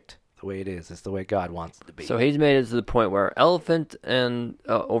perfect the way it is. It's the way God wants it to be. So he's made it to the point where elephant and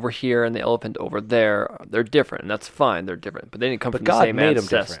over here and the elephant over there, they're different, and that's fine. They're different, but they didn't come But from God the same made 'em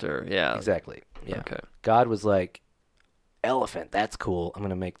ancestor. Yeah. Exactly. Yeah. Okay. God was like, elephant, that's cool. I'm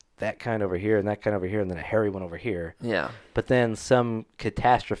going to make that kind over here and that kind over here, and then a hairy one over here. Yeah. But then some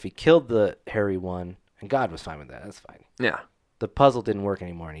catastrophe killed the hairy one, and God was fine with that. That's fine. Yeah. The puzzle didn't work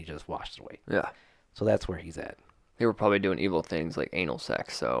anymore, and he just washed it away. Yeah. So that's where he's at. They were probably doing evil things like anal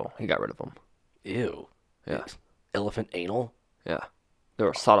sex, so he got rid of them. Ew. Yeah. Elephant anal? Yeah. They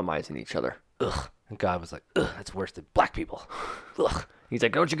were sodomizing each other. Ugh. And God was like, ugh, that's worse than black people. Ugh. He's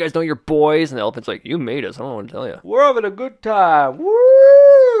like, don't you guys know you're boys? And the elephant's like, you made us. I don't know what to tell you. We're having a good time.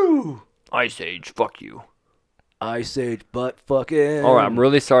 Woo! Ice Age, fuck you. Ice Age butt fucking. All right, I'm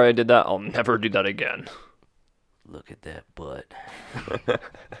really sorry I did that. I'll never do that again. Look at that butt.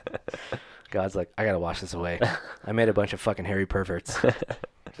 God's like, I gotta wash this away. I made a bunch of fucking hairy perverts.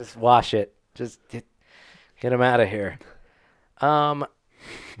 Just wash it. Just get them out of here. Hairy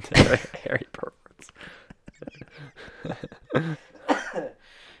perverts.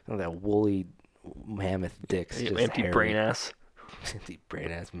 That woolly mammoth dicks. You Just empty hairy. brain ass. Empty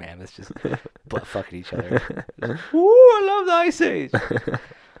brain ass mammoths just butt fucking each other. Woo! I love the Ice Age.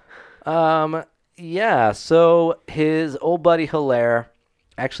 Yeah. So his old buddy Hilaire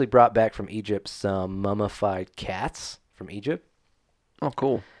actually brought back from Egypt some mummified cats from Egypt. Oh,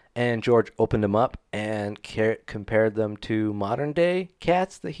 cool. And George opened them up and compared them to modern day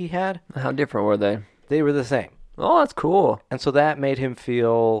cats that he had. How different were they? They were the same. Oh, that's cool. And so that made him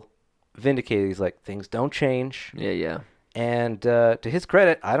feel vindicated. He's like, things don't change. Yeah, yeah. And to his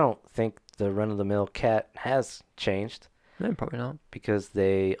credit, I don't think the run-of-the-mill cat has changed No, probably not. because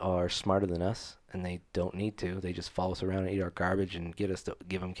they are smarter than us and they don't need to. They just follow us around and eat our garbage and get us to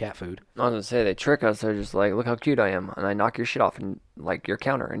give them cat food. I was gonna say they trick us. They're just like, look how cute I am, and I knock your shit off and like your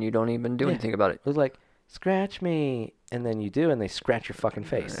counter, and you don't even do anything about it. It was like, scratch me, and then you do, and they scratch your fucking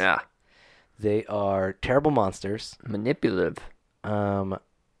face. Yeah. They are terrible monsters. Manipulative.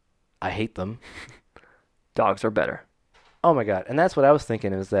 I hate them. Dogs are better. Oh my god. And that's what I was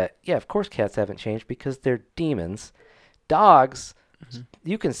thinking is that, yeah, of course cats haven't changed because they're demons. Dogs,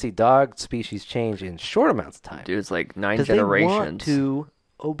 you can see dog species change in short amounts of time. Dude, it's like 9 Because generations. they want to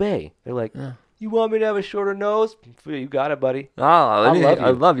obey. They're like, You want me to have a shorter nose? You got it, buddy. Ah,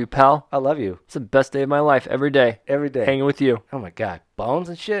 I love you, pal. I love you. It's the best day of my life every day. Every day. Hanging with you. Oh, my God. Bones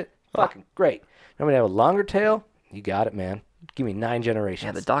and shit? Fucking great. You want me to have a longer tail? You got it, man. Give me 9 generations.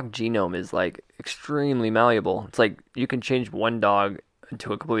 Yeah, the dog genome is like extremely malleable. It's like you can change one dog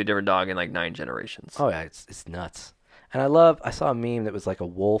into a completely different dog in like 9 generations. Oh, yeah. It's nuts. And I saw a meme that was like a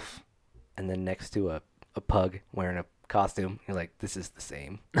wolf and then next to a pug wearing a costume. You're like, this is the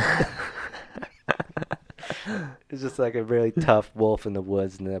same. It's just like a really tough wolf in the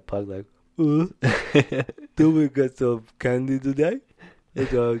woods, and then a pug like, do we get some candy today?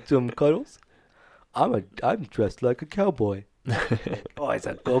 And, some cuddles? I'm dressed like a cowboy. Oh, he's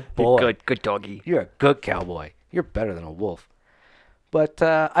a good boy. Good doggy. You're a good cowboy. You're better than a wolf. But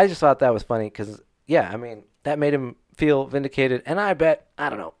I just thought that was funny because, yeah, I mean, that made him feel vindicated. And I bet, I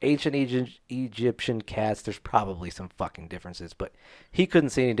don't know, ancient Egyptian cats, there's probably some fucking differences. But he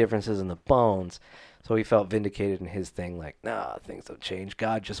couldn't see any differences in the bones. So he felt vindicated in his thing, like, nah, things don't change.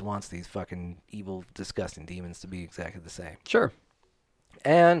 God just wants these fucking evil, disgusting demons to be exactly the same. Sure.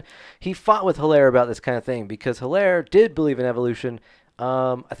 And he fought with Hilaire about this kind of thing because Hilaire did believe in evolution.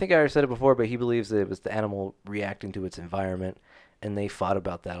 I think I already said it before, but he believes that it was the animal reacting to its environment, and they fought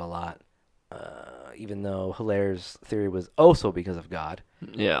about that a lot. Even though Hilaire's theory was also because of God.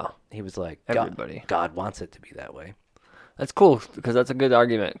 Yeah. He was like, everybody. God wants it to be that way. That's cool because that's a good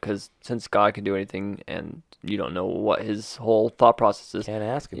argument because since God can do anything and you don't know what his whole thought process is. Can't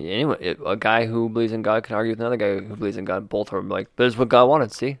ask him. Anyway, a guy who believes in God can argue with another guy who believes in God. Both are like, but it's what God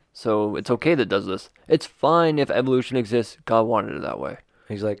wanted, see? So it's okay that it does this. It's fine if evolution exists. God wanted it that way.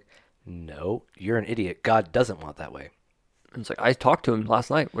 He's like, no, you're an idiot. God doesn't want that way. And it's like, I talked to him last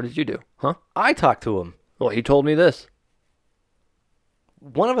night. What did you do? Huh? I talked to him. Well, he told me this.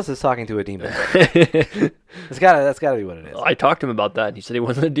 One of us is talking to a demon. That's gotta be what it is. I talked to him about that, and he said he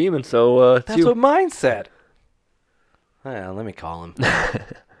wasn't a demon, so that's you. What mine said. Let me call him.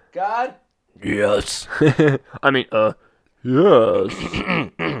 God? Yes. I mean, yes.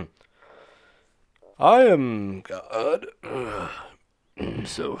 I am God. I'm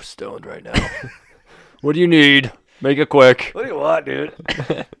so stoned right now. What do you need? Make it quick. What do you want, dude?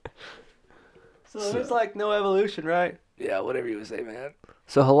 So there's like no evolution, right? Yeah, whatever you would say, man.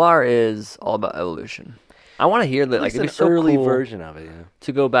 So Hilaire is all about evolution. I want to hear that, like, it'd be so early cool version of it, yeah.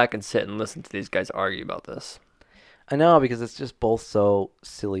 To go back and sit and listen to these guys argue about this. I know, because it's just both so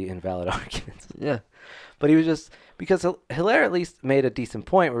silly, invalid arguments. Yeah. But he was just, because Hilaire at least made a decent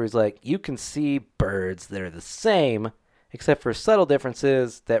point where he's like, you can see birds that are the same, except for subtle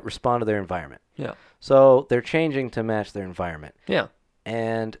differences that respond to their environment. Yeah. So they're changing to match their environment. Yeah.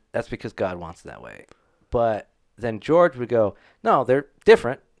 And that's because God wants it that way. But then George would go, no, they're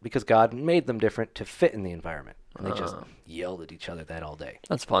different because God made them different to fit in the environment. And they just yelled at each other that all day.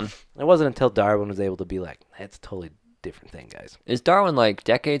 That's fun. It wasn't until Darwin was able to be like, that's a totally different thing, guys. Is Darwin like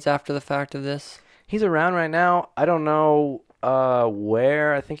decades after the fact of this? He's around right now. I don't know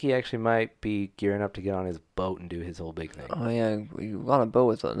where. I think he actually might be gearing up to get on his boat and do his whole big thing. Oh, yeah. We were on a boat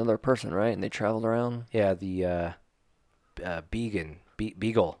with another person, right? And they traveled around? Yeah, the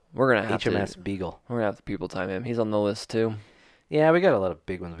Beagle. We're gonna have HMS Beagle. We're gonna have to people time him. He's on the list too. Yeah, we got a lot of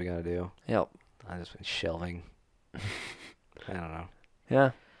big ones we gotta do. Yep. I just been shelving. I don't know.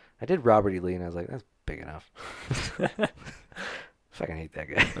 Yeah. I did Robert E. Lee, and I was like, that's big enough. Fucking hate that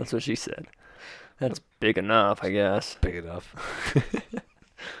guy. That's what she said. That's big enough, I guess. Big enough.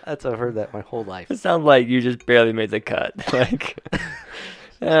 I've heard that my whole life. It sounds like you just barely made the cut. Like,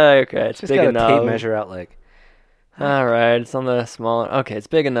 okay, it's just big got enough. Tape measure out like. All right, it's on the smaller. Okay, it's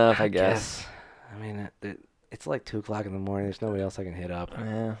big enough, I guess. I mean, it's like 2:00 in the morning. There's nobody else I can hit up.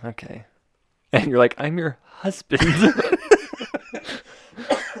 Yeah, okay. And you're like, I'm your husband.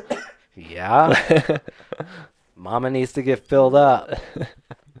 Yeah. Mama needs to get filled up.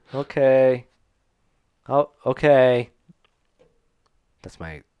 Okay. Oh, okay. That's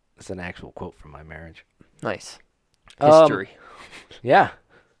an actual quote from my marriage. Nice. History. Yeah.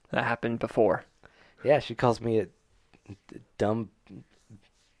 That happened before. Yeah, she calls me a dumb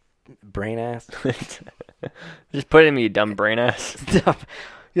brain ass. Just put it in me, you dumb brain ass.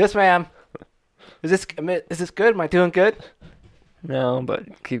 Yes, ma'am. Is this good? Am I doing good? No,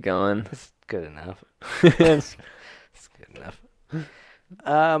 but keep going. It's good enough. It's good enough.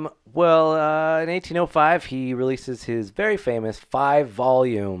 Well, in 1805, he releases his very famous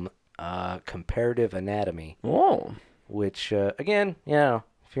 5-volume Comparative Anatomy. Whoa. Which, again,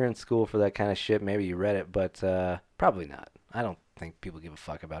 if you're in school for that kind of shit, maybe you read it, but probably not. I don't think people give a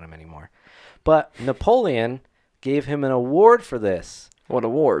fuck about him anymore. But Napoleon gave him an award for this. What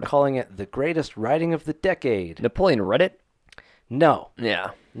award? Calling it the greatest writing of the decade. Napoleon read it? No.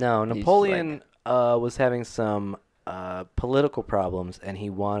 Yeah. No, Napoleon was having some political problems, and he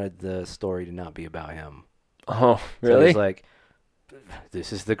wanted the story to not be about him. Oh, So really? he's like,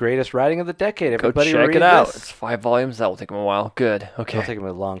 "This is the greatest writing of the decade. Go Everybody check read it out. this." It's 5 volumes. That will take him a while. Good. Okay. It'll take him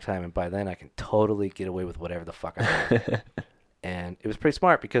a long time, and by then I can totally get away with whatever the fuck I want. And it was pretty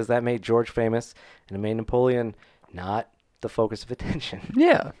smart because that made George famous, and it made Napoleon not the focus of attention.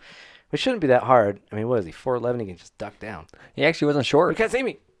 Yeah. Which shouldn't be that hard. I mean, what is he, 4'11"? He can just duck down. He actually wasn't You short. can't see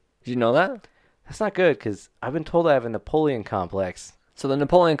me. Did you know that? That's not good because I've been told I have a Napoleon complex. So the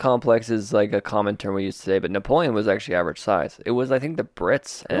Napoleon complex is like a common term we use today, but Napoleon was actually average size. It was, I think, the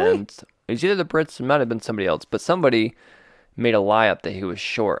Brits, Really? and it was either the Brits, it might have been somebody else, but somebody made a lie up that he was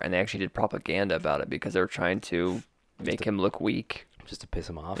short, and they actually did propaganda about it because they were trying to make him look weak. Just to piss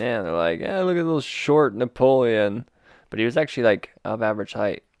him off. Yeah, they're like, yeah, look at little short Napoleon. But he was actually like of average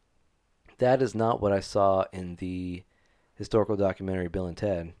height. That is not what I saw in the historical documentary Bill and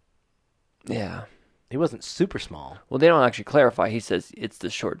Ted. Yeah. He wasn't super small. Well, they don't actually clarify. He says it's the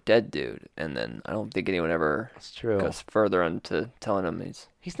short dead dude, and then I don't think anyone ever That's true. goes further into telling him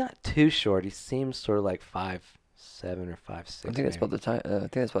He's not too short. He seems sort of like 5'7" or 5'6". I think that's about the time. I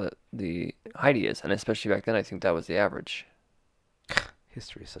think that's what the height he is, and especially back then, I think that was the average.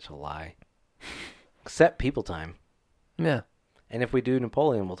 History is such a lie. Except people time. Yeah. And if we do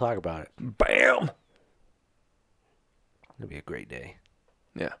Napoleon, we'll talk about it. Bam. It'll be a great day.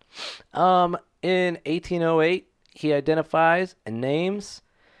 Yeah. In 1808, he identifies and names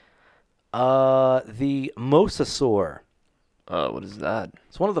the mosasaur. What is that?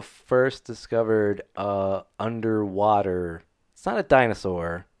 It's one of the first discovered underwater. It's not a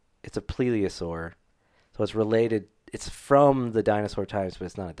dinosaur. It's a plesiosaur. So it's related. It's from the dinosaur times, but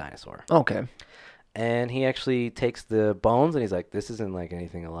it's not a dinosaur. Okay. And he actually takes the bones and he's like, this isn't like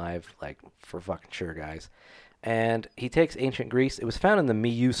anything alive, like for fucking sure, guys. And he takes ancient Greece. It was found in the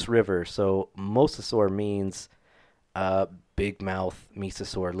Meuse River. So mosasaur means big mouth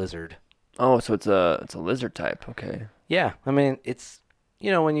mesosaur lizard. Oh, so it's a lizard type. Okay. Yeah, I mean, it's,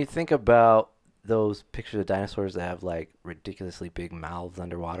 when you think about those pictures of dinosaurs that have like ridiculously big mouths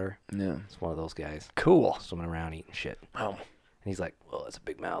underwater, Yeah. it's one of those guys Cool. swimming around eating shit. Oh. And he's like, well, it's a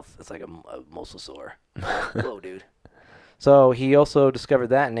big mouth. It's like a mosasaur. Whoa, dude. So he also discovered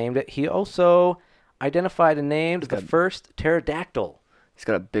that and named it. He also identified and named the first pterodactyl. He's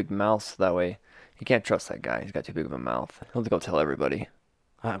got a big mouth, so that way you can't trust that guy. He's got too big of a mouth. He'll go tell everybody.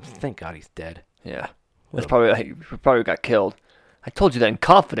 Thank God he's dead. Yeah. That's probably he probably got killed. I told you that in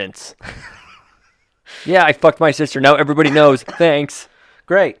confidence. Yeah, I fucked my sister. Now everybody knows. Thanks.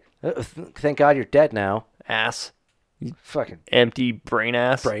 Great. Thank God you're dead now. Ass. You fucking Empty brain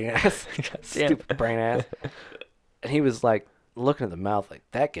ass. brain ass. Stupid brain ass. And he was like looking at the mouth like,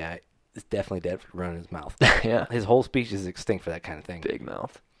 that guy is definitely dead for running his mouth. Yeah. His whole species is extinct for that kind of thing. Big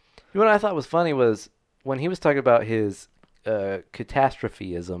mouth. You know what I thought was funny was when he was talking about his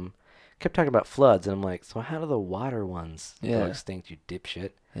catastrophism, kept talking about floods, and I'm like, so how do the water ones go extinct, you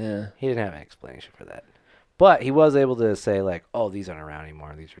dipshit? Yeah. He didn't have an explanation for that. But he was able to say, like, oh, these aren't around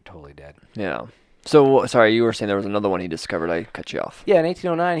anymore. These are totally dead. Yeah. So, sorry, you were saying there was another one he discovered. I cut you off. Yeah, in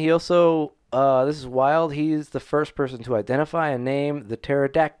 1809, he also, this is wild, he's the first person to identify and name the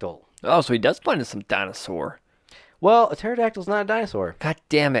pterodactyl. Oh, so he does find some dinosaur. Well, a pterodactyl's not a dinosaur. God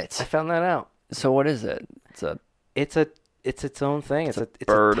damn I it. found that out. So what is it? It's its own thing. It's a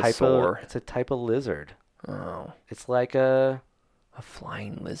birdosaur. It's a type of lizard. Oh. It's like a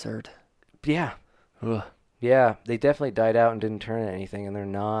flying lizard. Yeah. Ugh. Yeah, they definitely died out and didn't turn into anything, and they're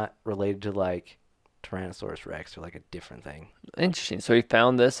not related to like Tyrannosaurus Rex or like a different thing. Interesting. So he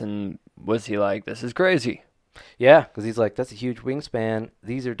found this, and was he like, this is crazy? Yeah, because he's like, that's a huge wingspan.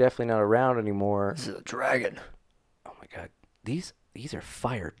 These are definitely not around anymore. This is a dragon. Oh my god, these are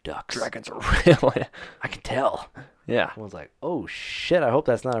fire ducks. Dragons are real. I can tell. Yeah. I was like, oh shit, I hope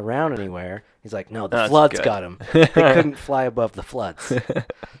that's not around anywhere. He's like, no, the That's floods good. got him. They couldn't fly above the floods.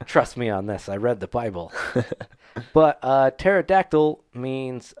 Trust me on this. I read the Bible. But pterodactyl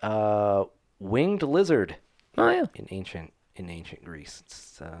means winged lizard. Oh yeah. In ancient Greece.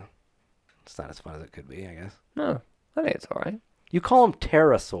 It's not as fun as it could be, I guess. No, I think it's all right. You call them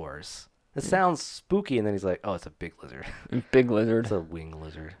pterosaurs. It sounds spooky, and then he's like, oh, it's a big lizard. Big lizard. It's a winged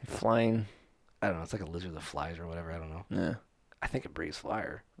lizard. Flying. I don't know. It's like a lizard that flies or whatever. I don't know. Yeah. I think it breathes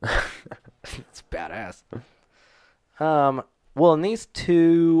fire. It's badass. Well, and these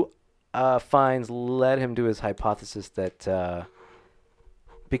two finds led him to his hypothesis that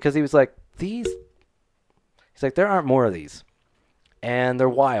because he was like, he's like, there aren't more of these. And they're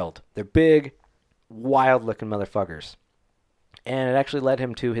wild. They're big, wild-looking motherfuckers. And it actually led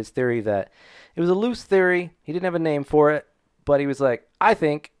him to his theory that it was a loose theory. He didn't have a name for it, but he was like, I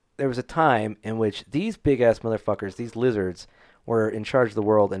think there was a time in which these big-ass motherfuckers, these lizards, were in charge of the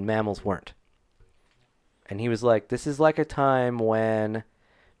world and mammals weren't. And he was like, this is like a time when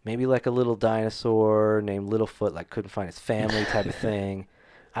maybe like a little dinosaur named Littlefoot like couldn't find his family type of thing.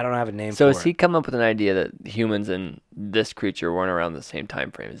 I don't have a name for it. So has he come up with an idea that humans and this creature weren't around the same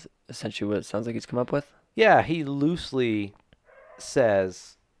time frame? Is essentially what it sounds like he's come up with? Yeah, he loosely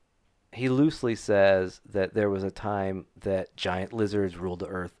says that there was a time that giant lizards ruled the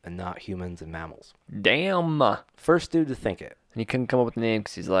earth and not humans and mammals. Damn. And First dude to think it. he couldn't come up with a name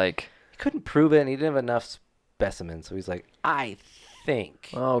because he's like... He couldn't prove it, and he didn't have enough specimens, so he's like, I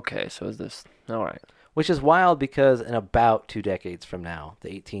think. Okay, so is this... All right. Which is wild because in about 2 decades from now, the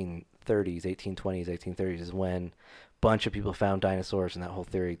 1830s, 1820s, 1830s, is when a bunch of people found dinosaurs, and that whole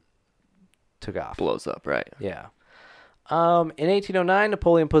theory took off. Blows up, right. Yeah. In 1809,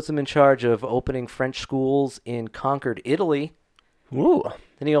 Napoleon puts him in charge of opening French schools in conquered Italy. Ooh.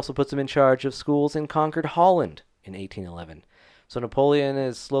 Then he also puts him in charge of schools in conquered Holland in 1811. So Napoleon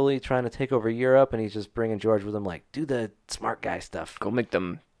is slowly trying to take over Europe, and he's just bringing George with him, like, do the smart guy stuff. Go make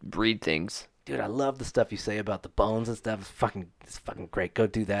them breed things. Dude, I love the stuff you say about the bones and stuff. It's fucking great. Go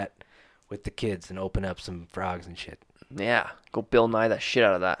do that with the kids and open up some frogs and shit. Yeah. Go Bill Nye that shit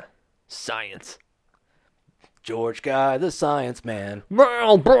out of that. Science. George Guy, the science man.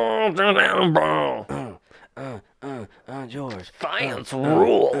 George. Science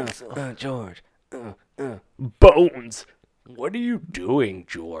rules. George. Bones. What are you doing,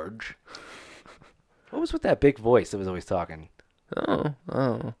 George? What was with that big voice that was always talking? Oh.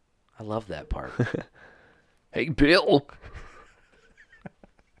 I love that part. Hey, Bill.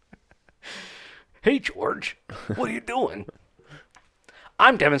 Hey, George. What are you doing?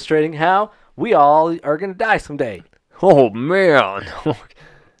 I'm demonstrating how we all are going to die someday. Oh, man.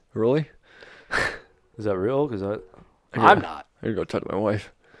 Really? Is that real? Because I'm not. I gotta go talk to my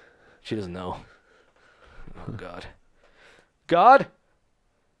wife. She doesn't know. Oh, God. God?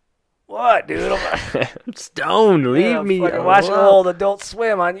 What, dude? I'm stoned. Leave me fucking alone. watching old Adult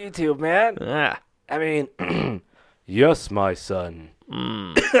Swim on YouTube, man. Ah. I mean, yes, my son.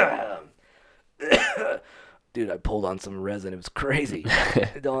 Dude, I pulled on some resin. It was crazy.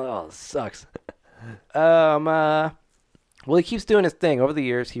 It sucks. Well, he keeps doing his thing. Over the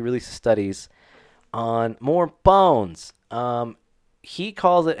years, he releases studies on more bones. He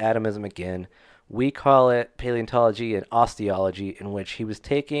calls it atomism again. We call it paleontology and osteology, in which he was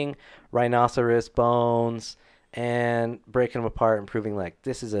taking rhinoceros bones and breaking them apart and proving, like,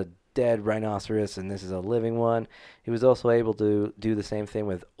 this is a dead rhinoceros and this is a living one. He was also able to do the same thing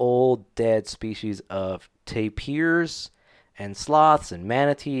with old dead species of tapirs and sloths and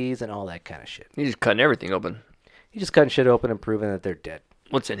manatees and all that kind of shit. He's just cutting everything open. He's just cutting shit open and proving that they're dead.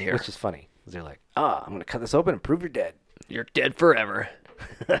 What's in here? Which is funny. Because they're like, I'm going to cut this open and prove you're dead. You're dead forever.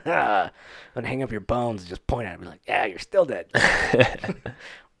 I'm going to hang up your bones and just point at it and be like, yeah, you're still dead.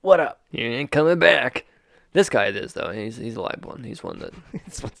 What up? You ain't coming back. This guy is, though. He's a live one. He's one that...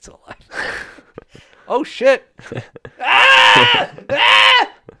 This one's still alive. Oh, shit. Ah!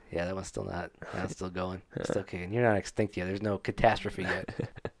 Yeah, that one's still not. That's still going. Still kicking. You're not extinct yet. There's no catastrophe yet.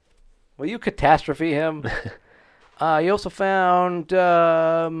 Will you catastrophe him? You also found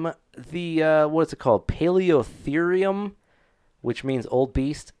the, what is it called? Paleotherium, which means old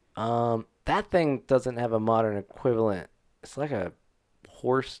beast. That thing doesn't have a modern equivalent. It's like a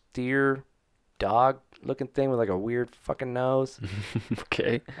horse, deer, dog looking thing with like a weird fucking nose.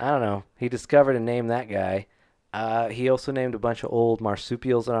 Okay. I don't know. He discovered and named that guy. He also named a bunch of old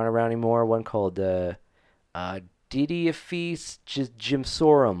marsupials that aren't around anymore. One called Didiophis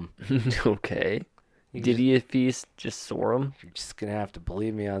gymsorum. Okay. Didiophis gymsorum. You're just going to have to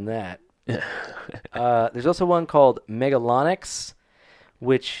believe me on that. There's also one called Megalonyx,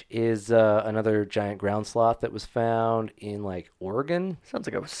 which is another giant ground sloth that was found in, like, Oregon. Sounds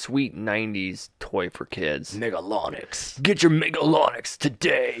like a sweet 90s toy for kids. Megalonyx. Get your Megalonyx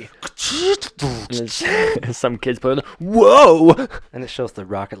today. Some kids play with, whoa! And it shows the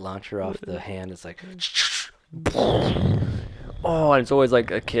rocket launcher off the hand. It's like... Oh, and it's always like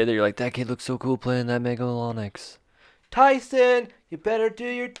a kid that you're like, that kid looks so cool playing that Megalonyx. Tyson, you better do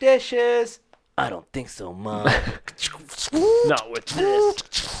your dishes. I don't think so, Mom. Not with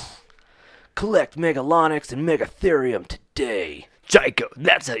this. Collect Megalonyx and Megatherium today. Jaiko,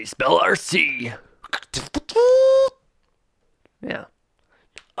 that's how you spell RC. Yeah.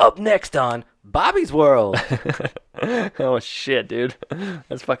 Up next on Bobby's World. Oh, shit, dude.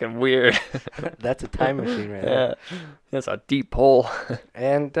 That's fucking weird. That's a time machine right there. Yeah. That's a deep hole.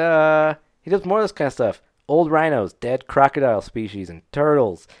 And he does more of this kind of stuff. Old rhinos, dead crocodile species, and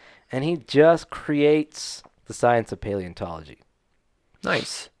turtles. And he just creates the science of paleontology.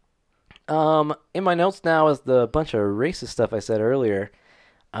 Nice. In my notes now is the bunch of racist stuff I said earlier.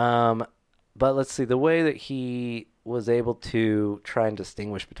 But let's see, the way that he was able to try and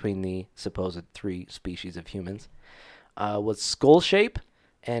distinguish between the supposed three species of humans was skull shape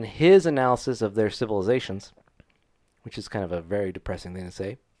and his analysis of their civilizations, which is kind of a very depressing thing to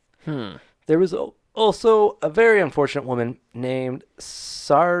say. There was also a very unfortunate woman named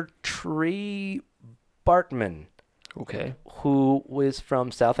Sartri Bartman, Okay. who was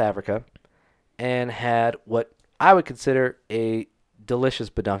from South Africa and had what I would consider a delicious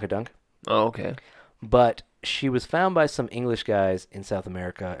badunkadunk. Oh, okay. But she was found by some English guys in South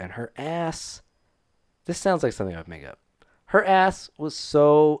America, and her ass, this sounds like something I would make up. Her ass was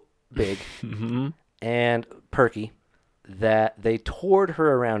so big and perky that they toured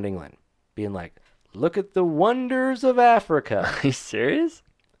her around England, being like, look at the wonders of Africa. Are you serious?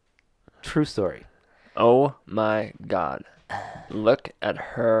 True story. Oh my God. Look at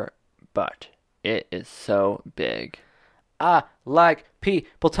her butt. It is so big. I like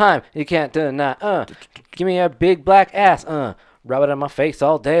people time. You can't deny. Give me a big black ass. Rub it on my face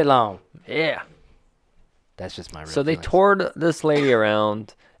all day long. Yeah. That's just my real So they feelings. toured this lady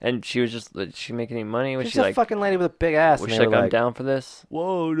around, and she was just, did she make any money? Was She's she a like, fucking lady with a big ass. was and she they like, were I'm down for this?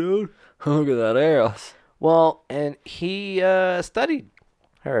 Whoa, dude. Look at that ass. Well, and he studied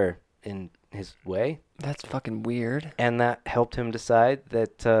her in his way, That's fucking weird. and that helped him decide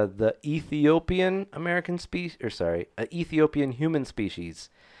that the Ethiopian American species, Ethiopian human species,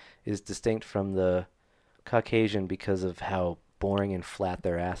 is distinct from the Caucasian because of how boring and flat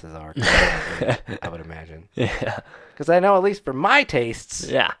their asses are. I would imagine. Yeah. Because I know, at least for my tastes,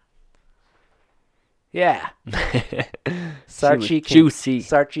 Yeah. yeah, Sarchi juicy.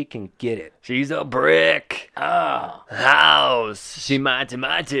 Sarchi can get it. She's a brick. Oh, House. She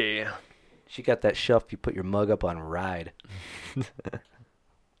mighty. she got that shelf you put your mug up on ride.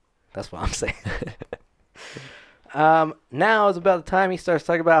 That's what I'm saying. Now is about the time he starts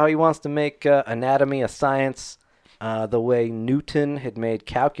talking about how he wants to make anatomy a science, the way Newton had made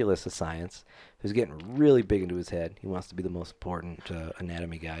calculus a science. He was getting really big into his head. He wants to be the most important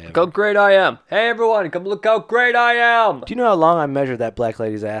anatomy guy ever. Look how great I am. Hey, everyone, come look how great I am. Do you know how long I measured that black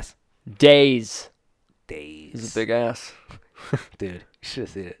lady's ass? Days. Days. He's a big ass. Dude, you should have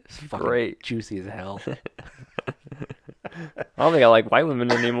seen it. It's fucking Great. juicy as hell. I don't think I like white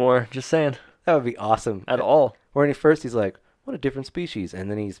women anymore. Just saying. That would be awesome. At all. When he first, he's like, what a different species.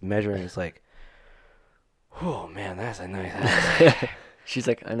 And then he's measuring, he's like, oh, man, that's a nice ass. She's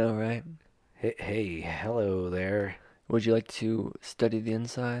like, I know, right? Hey, hello there. Would you like to study the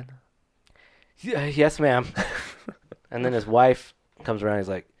inside? Yes, ma'am. And then his wife comes around, he's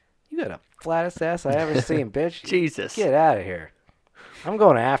like, you got a flattest ass I ever seen, bitch. Jesus. Get out of here. I'm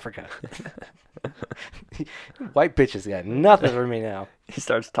going to Africa. White bitches got nothing for me now. He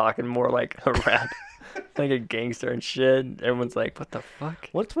starts talking more like a rap, like a gangster and shit. Everyone's like, what the fuck?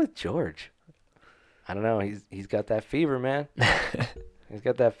 What's with George? I don't know. He's got that fever, man. He's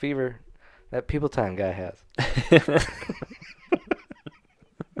got that fever that People Time guy has.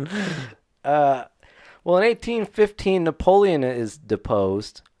 Well, in 1815, Napoleon is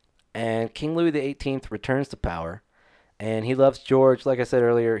deposed, and King Louis XVIII returns to power. And he loves George. Like I said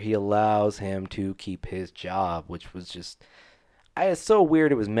earlier, he allows him to keep his job, which was just... it's so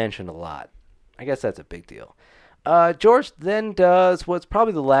weird it was mentioned a lot. I guess that's a big deal. George then does what's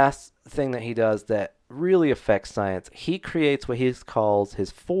probably the last thing that he does that really affects science. He creates what he calls his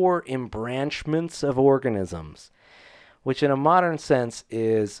 4 embranchments of organisms, which in a modern sense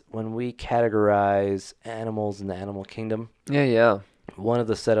is when we categorize animals in the animal kingdom. Yeah. One of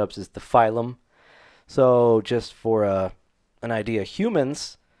the setups is the phylum. So just for an idea,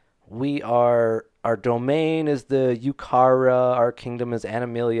 humans, our domain is the Euchara, our kingdom is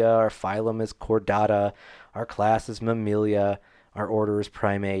Animalia, our phylum is Chordata, our class is Mammalia, our order is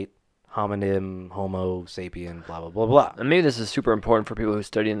Primate, Homonym, Homo, Sapien, blah, blah, blah, blah. And maybe this is super important for people who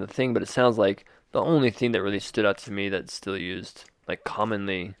study in the thing, but it sounds like the only thing that really stood out to me that's still used, like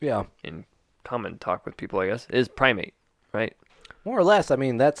commonly Yeah. in common talk with people, I guess, is primate, right? More or less. I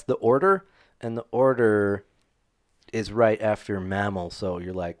mean, that's the order, and the order is right after mammal. So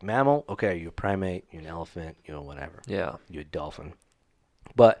you're like, mammal? Okay, you're a primate, you're an elephant, whatever. Yeah. You're a dolphin.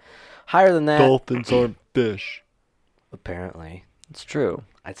 But higher than that... Dolphins aren't fish. Apparently. It's true.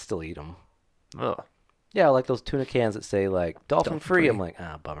 I'd still eat them. Oh. Yeah, like those tuna cans that say, like, dolphin-free. Dolphin-free. I'm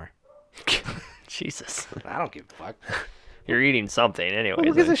like, bummer. Jesus. I don't give a fuck. You're eating something anyway. Well,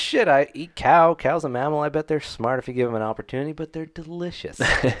 who gives a shit? I eat cow. Cow's a mammal. I bet they're smart if you give them an opportunity, but they're delicious.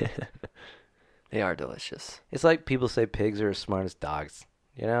 They are delicious. It's like people say pigs are as smart as dogs.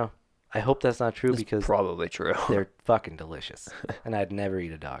 I hope that's not true It's because probably true. they're fucking delicious. And I'd never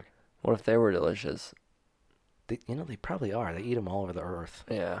eat a dog. What if they were delicious? They probably are. They eat them all over the earth.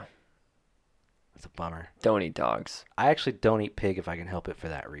 Yeah. It's a bummer. Don't eat dogs. I actually don't eat pig if I can help it for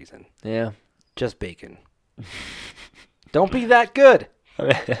that reason. Yeah. Just bacon. Don't be that good.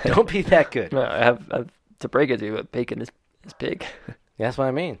 Don't be that good. No, I have to break it to you, but bacon is pig. Yeah, that's what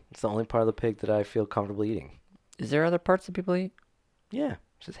I mean. It's the only part of the pig that I feel comfortable eating. Is there other parts that people eat? Yeah,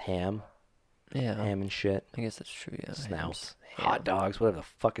 just ham. Yeah. Ham and shit. I guess that's true, yeah. Snouts. Ham. Hot dogs. Whatever the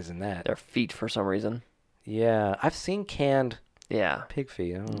fuck is in that. Their feet for some reason. Yeah, I've seen canned Yeah. pig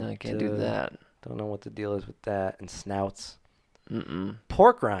feet. No, I can't do that. Don't know what the deal is with that. And snouts. Mm-mm.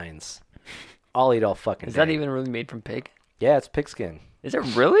 Pork rinds. I'll eat all fucking Is day. that even really made from pig? Yeah, it's pig skin. Is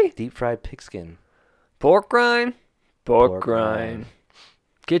it really? Deep fried pig skin. Pork rind? Pork rind. rind.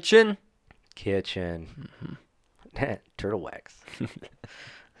 Kitchen? Kitchen. Mm-hmm. Turtle wax.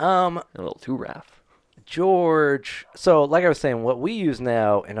 A little too rough. George. So, like I was saying, what we use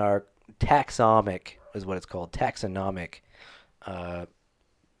now in our taxonomic is what it's called. Taxonomic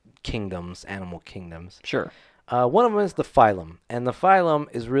kingdoms, animal kingdoms. Sure. One of them is the phylum, and the phylum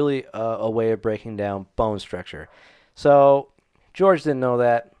is really a way of breaking down bone structure. So George didn't know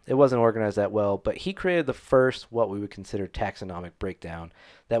that. It wasn't organized that well, but he created the first what we would consider taxonomic breakdown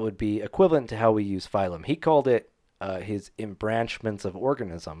that would be equivalent to how we use phylum. He called it his embranchments of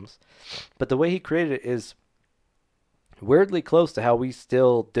organisms, but the way he created it is weirdly close to how we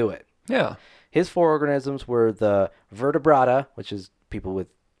still do it. Yeah. His four organisms were the vertebrata, which is people with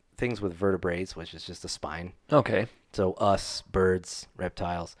things with vertebrates, which is just a spine. Okay. So us, birds,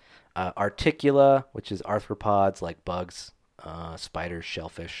 reptiles. Articula, which is arthropods like bugs, spiders,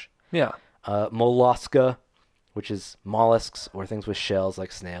 shellfish. Yeah. Mollusca, which is mollusks or things with shells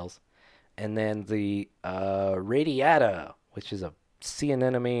like snails. And then the radiata, which is a sea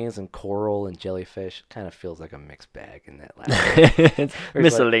anemones and coral and jellyfish. Kind of feels like a mixed bag in that last one. It's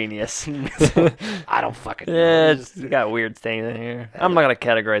miscellaneous. I don't fucking know. Yeah, it's got weird things in here. I'm not going to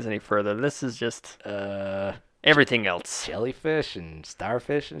categorize any further. This is just everything else. Jellyfish and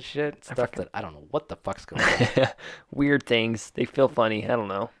starfish and shit. Stuff that I don't know what the fuck's going on. Weird things. They feel funny. I don't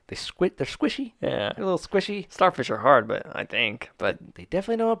know. They're squishy. Yeah. They're a little squishy. Starfish are hard, but I think. But They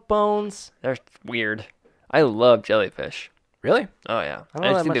definitely don't have bones. they're weird. I love jellyfish. Really? Oh, yeah. I don't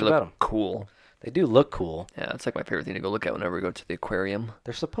know just that think much they look about 'em. cool. They do look cool. Yeah, it's like my favorite thing to go look at whenever we go to the aquarium.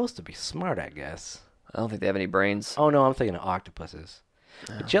 They're supposed to be smart, I guess. I don't think they have any brains. Oh, no, I'm thinking of octopuses.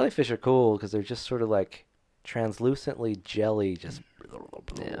 But jellyfish are cool because they're just sort of like translucently jelly, just...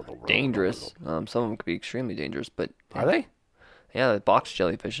 Yeah, dangerous. Some of them could be extremely dangerous, but... Are they? Yeah, the box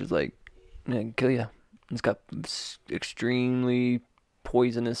jellyfish is like... Yeah, it can kill you. It's got extremely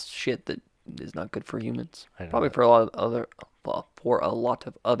poisonous shit that is not good for humans. I know Probably that. for a lot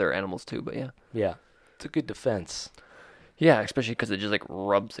of other animals too, but yeah. Yeah. It's a good defense Yeah, especially because it just like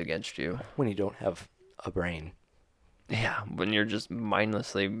rubs against you. when you don't have a brain. Yeah, when you're just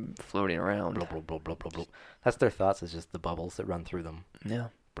mindlessly floating around. Blah, blah, blah, blah, blah, blah. That's their thoughts, is just the bubbles that run through them. Yeah.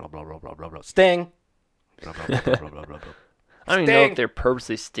 Blah, blah, blah, blah, blah, blah. Sting! Blah, blah, blah, blah, blah, blah, blah, blah. I don't even know Sting! if they're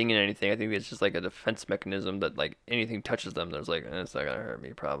purposely stinging anything. I think it's just like a defense mechanism that like anything touches them, there's like, it's not gonna hurt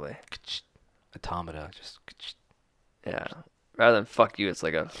me probably. Automata, just... Yeah. Rather than fuck you, it's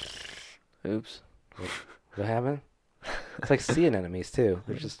like a oops. What happened? It's like sea anemones, too.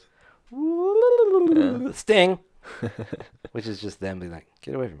 They're just... Yeah. Sting! Which is just them being like,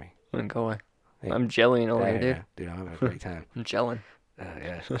 get away from me. Go away. Hey. I'm jellying over here, dude. Dude, I'm having a great time. I'm gelling.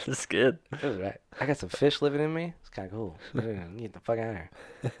 Yeah. This is good. It was right. I got some fish living in me. It's kind of cool. Get the fuck out of here.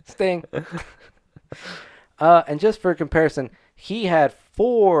 Sting. And just for comparison, he had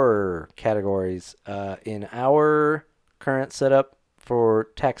 4 categories in our current setup for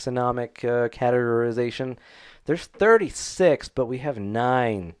taxonomic categorization. There's 36, but we have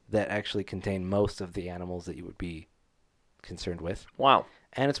 9 that actually contain most of the animals that you would be concerned with. Wow.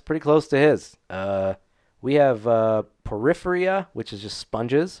 And it's pretty close to his. We have Porphyria, which is just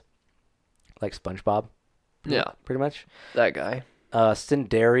sponges, like SpongeBob. Yeah. Pretty much. That guy.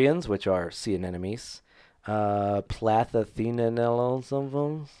 Cnidarians, which are sea anemones. Plathathenelons,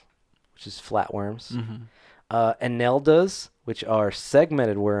 which is flatworms. Mm-hmm. Aneldas, which are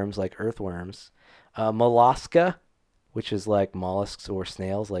segmented worms like earthworms. Mollusca, which is like mollusks or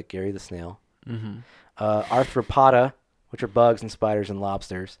snails, like Gary the Snail. Mm-hmm. Arthropoda, which are bugs and spiders and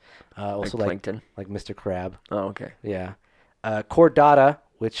lobsters. Also like plankton. like Mr. Crab. Oh, okay. Yeah. Chordata,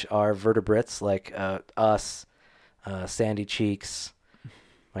 which are vertebrates like us, Sandy Cheeks,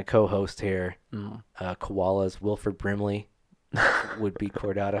 my co-host here, koalas, Wilford Brimley would be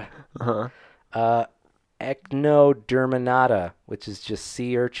chordata. Uh-huh. Echinoderminata, which is just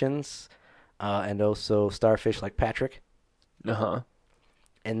sea urchins, and also starfish like Patrick. Uh-huh.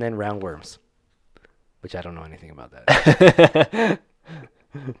 and then roundworms, which I don't know anything about that.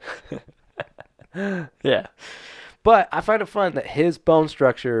 Yeah. But I find it fun that his bone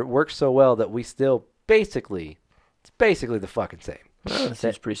structure works so well that we still it's basically the fucking same That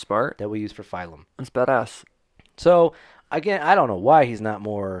seems pretty smart. that we use for phylum. That's badass. So again, I don't know why he's not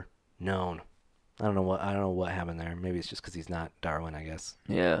more known. I don't know what happened there. Maybe it's just because he's not Darwin, I guess.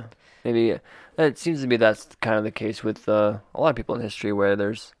 Yeah. Maybe it seems to me that's kind of the case with a lot of people in history, where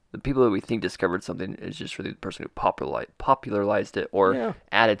there's the people that we think discovered something is just really the person who popularized it or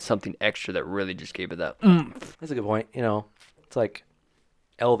added something extra that really just gave it that oomph. That's a good point. It's like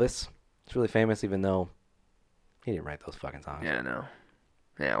Elvis. It's really famous, even though he didn't write those fucking songs. Yeah, no.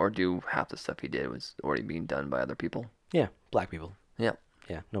 Yeah, or do half the stuff he did was already being done by other people. Yeah, black people. Yeah.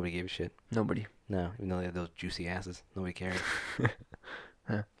 Yeah, nobody gave a shit. Nobody. No, even though they had those juicy asses. Nobody cared.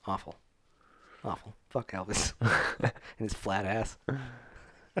 Huh. Awful. Fuck Elvis. And his flat ass.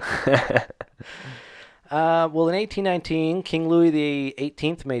 Well, in 1819, King Louis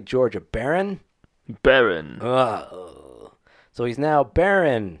XVIII made George a baron. Baron. So he's now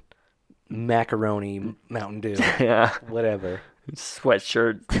Baron Macaroni Mountain Dew. Yeah. Whatever.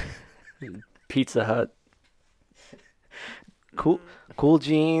 Sweatshirt. Pizza Hut. Cool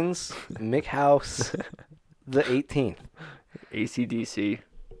jeans. Mick House. The 18th. AC/DC.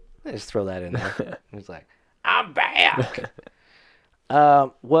 Just throw that in there. He's like, I'm back.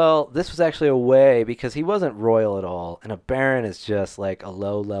 Well, this was actually a way because he wasn't royal at all, and a baron is just like a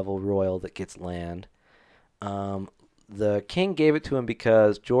low-level royal that gets land. The king gave it to him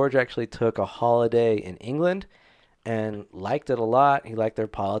because George actually took a holiday in England and liked it a lot. He liked their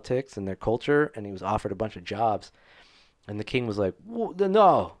politics and their culture, and he was offered a bunch of jobs. And the king was like,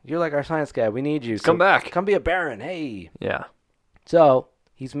 no, you're like our science guy. We need you. Come back. Come be a baron. Hey. Yeah. So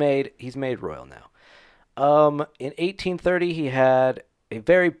he's made royal now. In 1830, he had a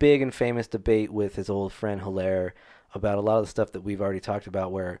very big and famous debate with his old friend Hilaire about a lot of the stuff that we've already talked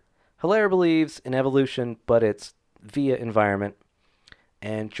about, where Hilaire believes in evolution, but it's via environment,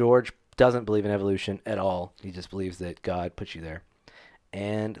 and George doesn't believe in evolution at all. He just believes that God put you there.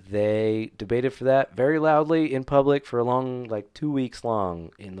 And they debated for that very loudly in public for a long, like 2 weeks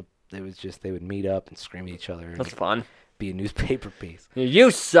long. It was just they would meet up and scream at each other. That's fun. Be a newspaper piece. You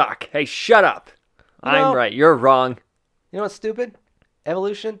suck. Hey, shut up. I'm right. You're wrong. You know what's stupid?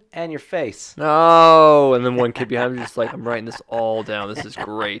 Evolution and your face. Oh, and then one kid behind me just like, I'm writing this all down. This is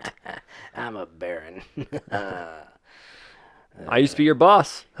great. I'm a baron. I used to be your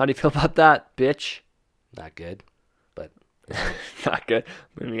boss. How do you feel about that, bitch? Not good, but not good.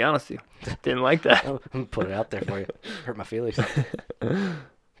 I'm going to be honest with you. Didn't like that. I'm gonna put it out there for you. Hurt my feelings.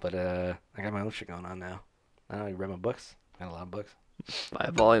 But I got my own shit going on now. I don't know, you read my books? I got a lot of books. I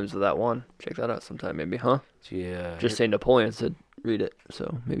have volumes of that one. Check that out sometime, maybe, huh? Yeah. Just say Napoleon said read it,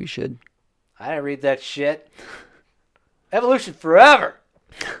 so maybe you should. I didn't read that shit. Evolution forever.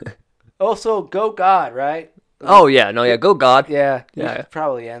 Also, go God, right? Oh, yeah. No, yeah. Go God. Yeah. Yeah. We should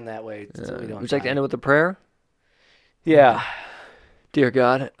probably end that way. So we don't Would you like to end it with a prayer? Yeah. Dear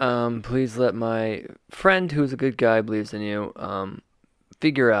God, please let my friend, who's a good guy, believes in you,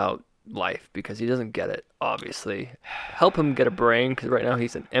 figure out life because he doesn't get it, obviously. Help him get a brain because right now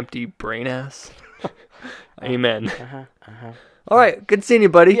he's an empty brain ass. Amen. All right. Good seeing you,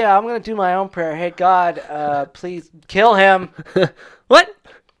 buddy. Yeah, I'm going to do my own prayer. Hey, God, please kill him. What?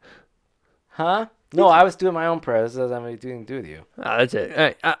 Huh? No, I was doing my own prayer. This doesn't have anything to do with you. That's it. All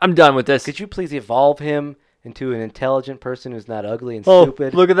right, I'm done with this. Could you please evolve him into an intelligent person who's not ugly and Oh,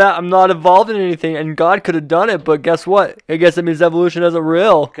 stupid? look at that. I'm not involved in anything, and God could have done it, but guess what? I guess it means evolution isn't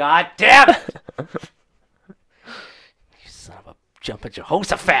real. God damn it! You son of a jumping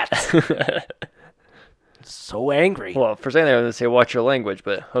Jehoshaphat! So angry. Well, for saying that, I was going to say watch your language,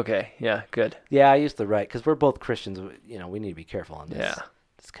 but okay. Yeah, good. Yeah, I used the right, because we're both Christians. You know, we need to be careful on this. Yeah.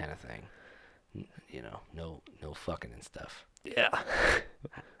 This kind of thing. You know, no fucking and stuff. Yeah.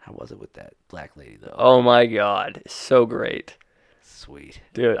 How was it with that black lady, though? Oh, my God. So great. Sweet.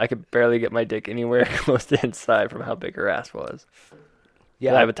 Dude, I could barely get my dick anywhere close to inside from how big her ass was.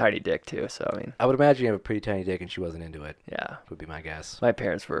 Yeah, But I have a tiny dick, too, so, I mean, I would imagine you have a pretty tiny dick and she wasn't into it, yeah. would be my guess. My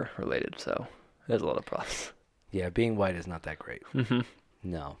parents were related, so there's a lot of problems. Yeah, being white is not that great. Mm-hmm.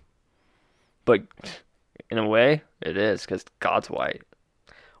 No. But in a way, it is, because God's white.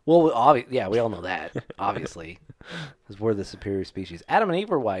 Well, yeah, we all know that, obviously, because we're the superior species. Adam and Eve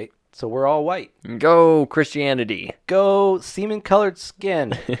were white, so we're all white. Go Christianity. Go semen-colored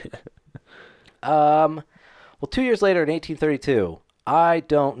skin. Well, 2 years later in 1832, I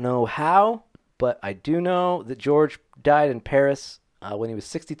don't know how, but I do know that George died in Paris when he was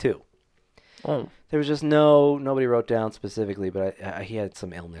 62. Oh, There was just nobody wrote down specifically, but he had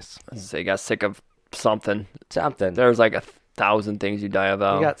some illness. so he got sick of something. Something. There's like 1,000 things you die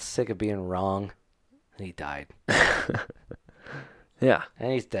about. He got sick of being wrong, and he died. Yeah.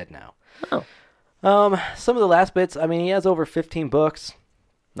 And he's dead now. Oh. Some of the last bits, I mean, he has over 15 books.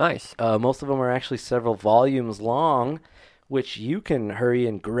 Nice. Most of them are actually several volumes long, which you can hurry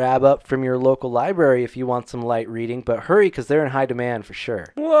and grab up from your local library if you want some light reading. But hurry, because they're in high demand for sure.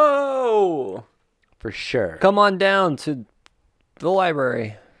 Whoa! For sure. Come on down to the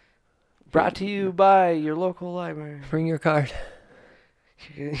library. Brought to you by your local library. Bring your card.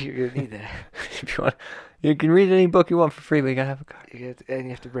 You're going to need that. If you want, you can read any book you want for free, but you gotta have a card. And you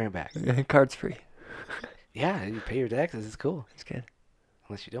have to bring it back. Card's free. Yeah, you pay your taxes. It's cool. It's good.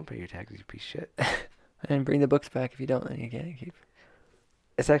 Unless you don't pay your taxes, you piece of shit. And bring the books back if you don't, then you can't keep.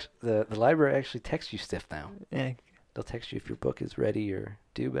 It's actually the library actually texts you stuff now. Yeah. They'll text you if your book is ready or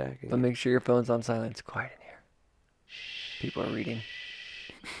due back. But make sure your phone's on silent. It's quiet in here. Shh. People are reading.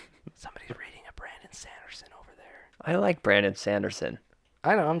 Somebody's reading a Brandon Sanderson over there. I like Brandon Sanderson.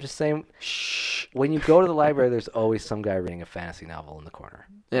 I know. I'm just saying. Shh. When you go to the library, there's always some guy reading a fantasy novel in the corner,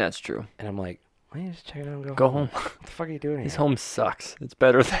 Yeah, that's true. and I'm like, why don't you just check it out and Go home. What the fuck are you doing here? His home sucks. It's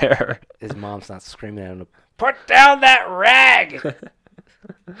better there. His mom's not screaming at him to put down that rag.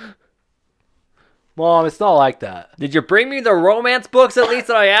 Mom, it's not like that. Did you bring me the romance books at least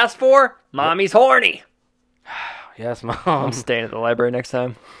that I asked for? Mommy's horny. Yes, Mom. I'm staying at the library next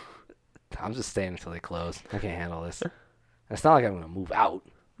time. I'm just staying until they close. I can't handle this. It's not like I'm going to move out.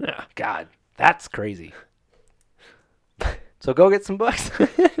 Yeah. God, that's crazy. So go get some books.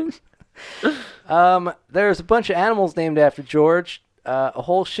 There's a bunch of animals named after George. A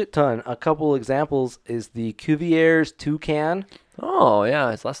whole shit ton. A couple examples is the Cuvier's toucan, Oh,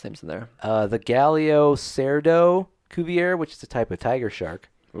 yeah. His last name's in there. the Gallio cerdo Cuvier, which is a type of tiger shark,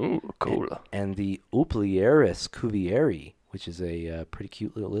 Ooh, cool. and the Uplieris cuvieri, which is a pretty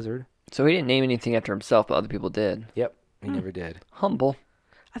cute little lizard. So he didn't name anything after himself, but other people did. Yep, he never did. Humble.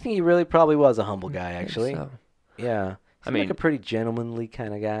 I think he really probably was a humble guy, actually. So, Yeah. I Seemed mean- like a pretty gentlemanly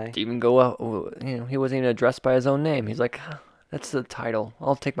kind of guy. to even go out, he wasn't even addressed by his own name. He's like, that's the title.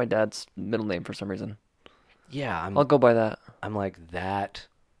 I'll take my dad's middle name for some reason. Yeah, I'll go by that. I'm like that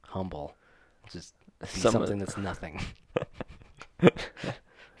humble. Just be Someone- something that's nothing.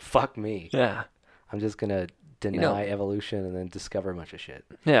 Fuck me. Yeah. I'm just gonna deny evolution and then discover a bunch of shit.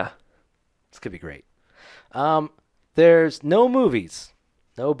 Yeah. This could be great. There's no movies,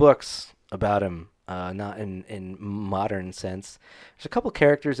 no books about him. Not in modern sense. There's a couple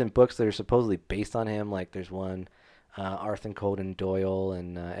characters in books that are supposedly based on him. Like there's one, Arthur Conan Doyle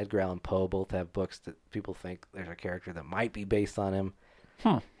and Edgar Allan Poe both have books that people think there's a character that might be based on him.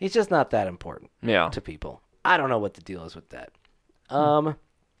 He's just not that important Yeah. to people. I don't know what the deal is with that.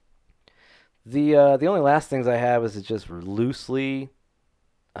 The only last things I have is just loosely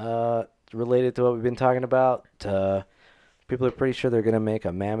related to what we've been talking about. People are pretty sure they're gonna make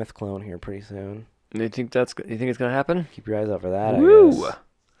a mammoth clone here pretty soon. You think it's gonna happen? Keep your eyes out for that. Woo! I guess.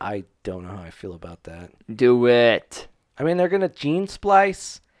 I don't know how I feel about that. Do it. I mean, they're gonna gene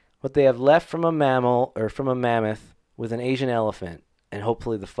splice what they have left from a mammal or from a mammoth with an Asian elephant, and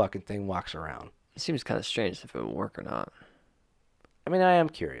hopefully the fucking thing walks around. It seems kind of strange if it would work or not. I mean, I am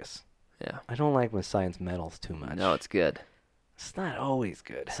curious. Yeah. I don't like when science meddles too much. No, it's good. It's not always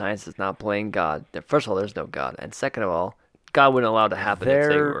good. Science is not playing God. First of all, there's no God, and second of all, God wouldn't allow it to happen if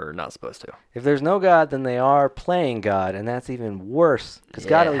they were not supposed to. If there's no God, then they are playing God, and that's even worse because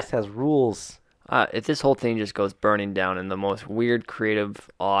God at Yeah. least has rules. If this whole thing just goes burning down in the most weird, creative,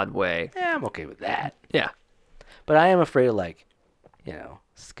 odd way, Yeah, I'm okay with that. yeah. But I am afraid of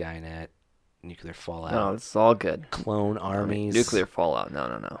Skynet, nuclear fallout, No, it's all good. clone armies, Nuclear fallout.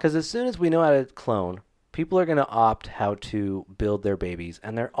 No. Because as soon as we know how to clone, people are going to opt how to build their babies,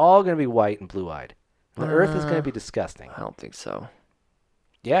 and they're all going to be white and blue-eyed. The Earth is going to be disgusting. I don't think so.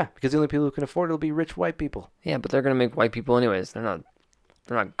 Yeah, because the only people who can afford it will be rich white people. Yeah, but they're gonna make white people anyways. They're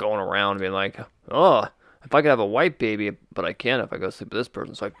not going around being like, oh, if I could have a white baby, but I can't if I go sleep with this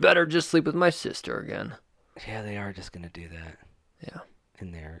person, so I better just sleep with my sister again. Yeah, they are just going to do that. Yeah.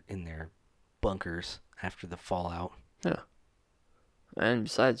 In their bunkers after the fallout. Yeah. And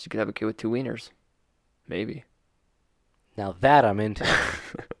besides, you could have a kid with 2 wieners. Maybe. Now that I'm into.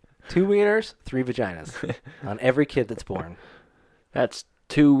 2 wieners, 3 vaginas on every kid that's born. That's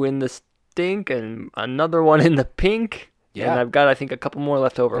 2 in the stink and another one in the pink. Yeah. And I've got, I think, a couple more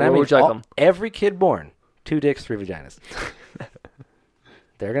left over. And Where would you like them? every kid born, 2 dicks, 3 vaginas.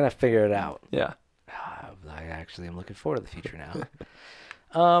 They're gonna figure it out. Yeah. I actually am looking forward to the future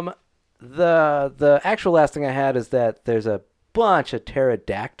now. The actual last thing I had is that there's a bunch of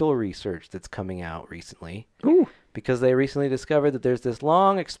pterodactyl research that's coming out recently. Ooh. Because they recently discovered that there's this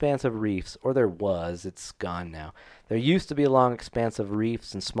long expanse of reefs, or there was, it's gone now. There used to be a long expanse of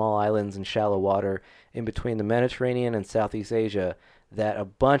reefs and small islands in shallow water in between the Mediterranean and Southeast Asia that a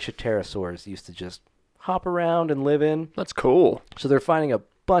bunch of pterosaurs used to just hop around and live in. That's cool. So they're finding a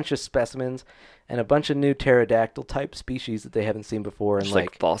bunch of specimens and a bunch of new pterodactyl type species that they haven't seen before. And Just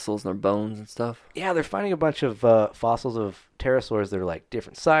like fossils and their bones and stuff. Yeah, they're finding a bunch of fossils of pterosaurs that are like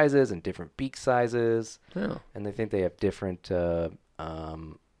different sizes and different beak sizes. Yeah. And they think they have different,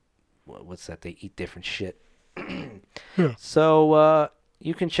 what's that? They eat different shit. So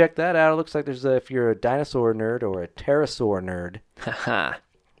you can check that out. It looks like there's if you're a dinosaur nerd or a pterosaur nerd, Haha.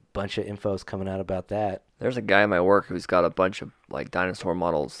 bunch of info's coming out about that. There's a guy in my work who's got a bunch of like dinosaur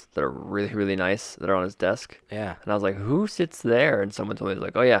models that are really, really nice that are on his desk. Yeah. And I was like, who sits there? And someone told me,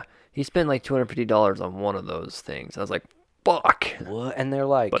 like, oh yeah, he spent like $250 on one of those things. I was like, fuck. What? And they're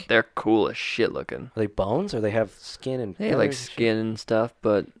like, But they're cool as shit looking. are they bones or they have skin and They have like feathers and shit? skin and stuff,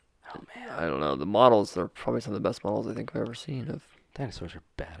 but Oh man, I don't know. The models are probably some of the best models I think I've ever seen. dinosaurs are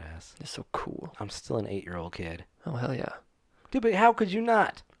badass. They're so cool. I'm still an 8-year-old kid. Oh hell yeah. Dude, but how could you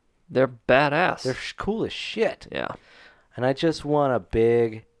not? They're badass. They're cool as shit. Yeah. And I just want a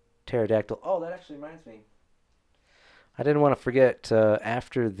big pterodactyl. Oh, that actually reminds me. I didn't want to forget.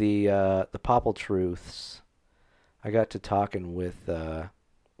 After the Popple Truths, I got to talking with Putter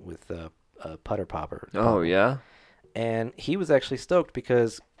Popper. Oh yeah. And he was actually stoked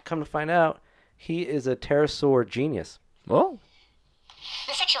because, come to find out, he is a pterosaur genius. Well.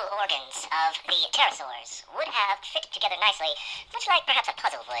 The sexual organs of the pterosaurs would have fit together nicely, much like perhaps a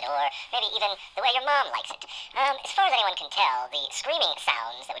puzzle would, or maybe even the way your mom likes it. As far as anyone can tell, the screaming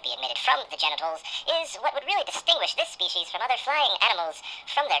sounds that would be emitted from the genitals is what would really distinguish this species from other flying animals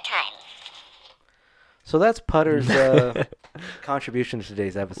from their time. So that's Putter's contribution to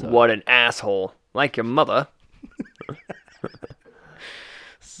today's episode. What an asshole. Like your mother.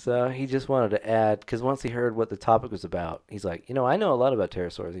 So he just wanted to add, because once he heard what the topic was about, he's like, I know a lot about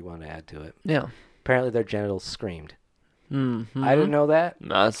pterosaurs. He wanted to add to it. Yeah. Apparently their genitals screamed. Mm-hmm. I didn't know that.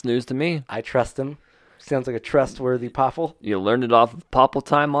 That's news to me. I trust him. Sounds like a trustworthy Popple. You learned it off of Popple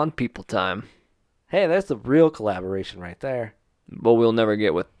Time on People Time. Hey, that's the real collaboration right there. But we'll never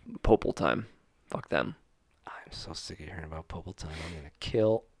get with Popple Time. Fuck them. I'm so sick of hearing about Popple Time. I'm going to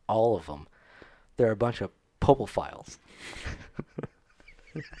kill all of them. They're a bunch of Popophiles.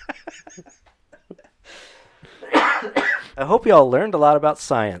 I hope y'all learned a lot about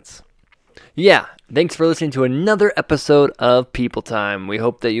science. Yeah, thanks for listening to another episode of People Time. We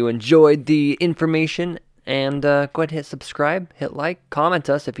hope that you enjoyed the information. And go ahead and hit subscribe, hit like, comment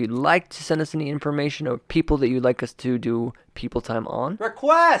us if you'd like to send us any information or people that you'd like us to do People Time on.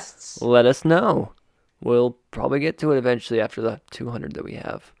 Requests! Let us know. We'll probably get to it eventually after the 200 that we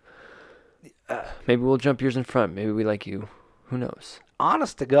have. Maybe we'll jump yours in front. Maybe we like you. Who knows?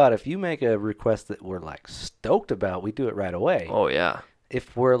 Honest to God, if you make a request that we're like stoked about, we do it right away. Oh, yeah.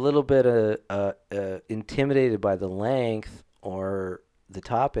 If we're a little bit intimidated by the length or the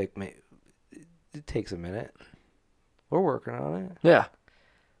topic, it takes a minute. We're working on it. Yeah.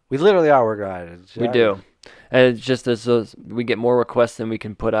 We literally are working on it. We do. And it's just as we get more requests than we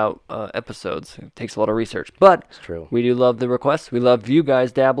can put out episodes. It takes a lot of research. But It's true. we do love the requests. We love you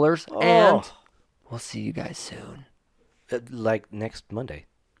guys, dabblers. Oh. And we'll see you guys soon. Like next Monday.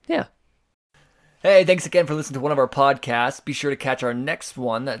 Yeah. Hey, thanks again for listening to one of our podcasts. Be sure to catch our next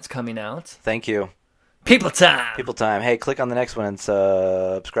one that's coming out. Thank you. People Time. People time. Hey, click on the next one and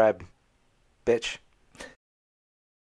subscribe, bitch.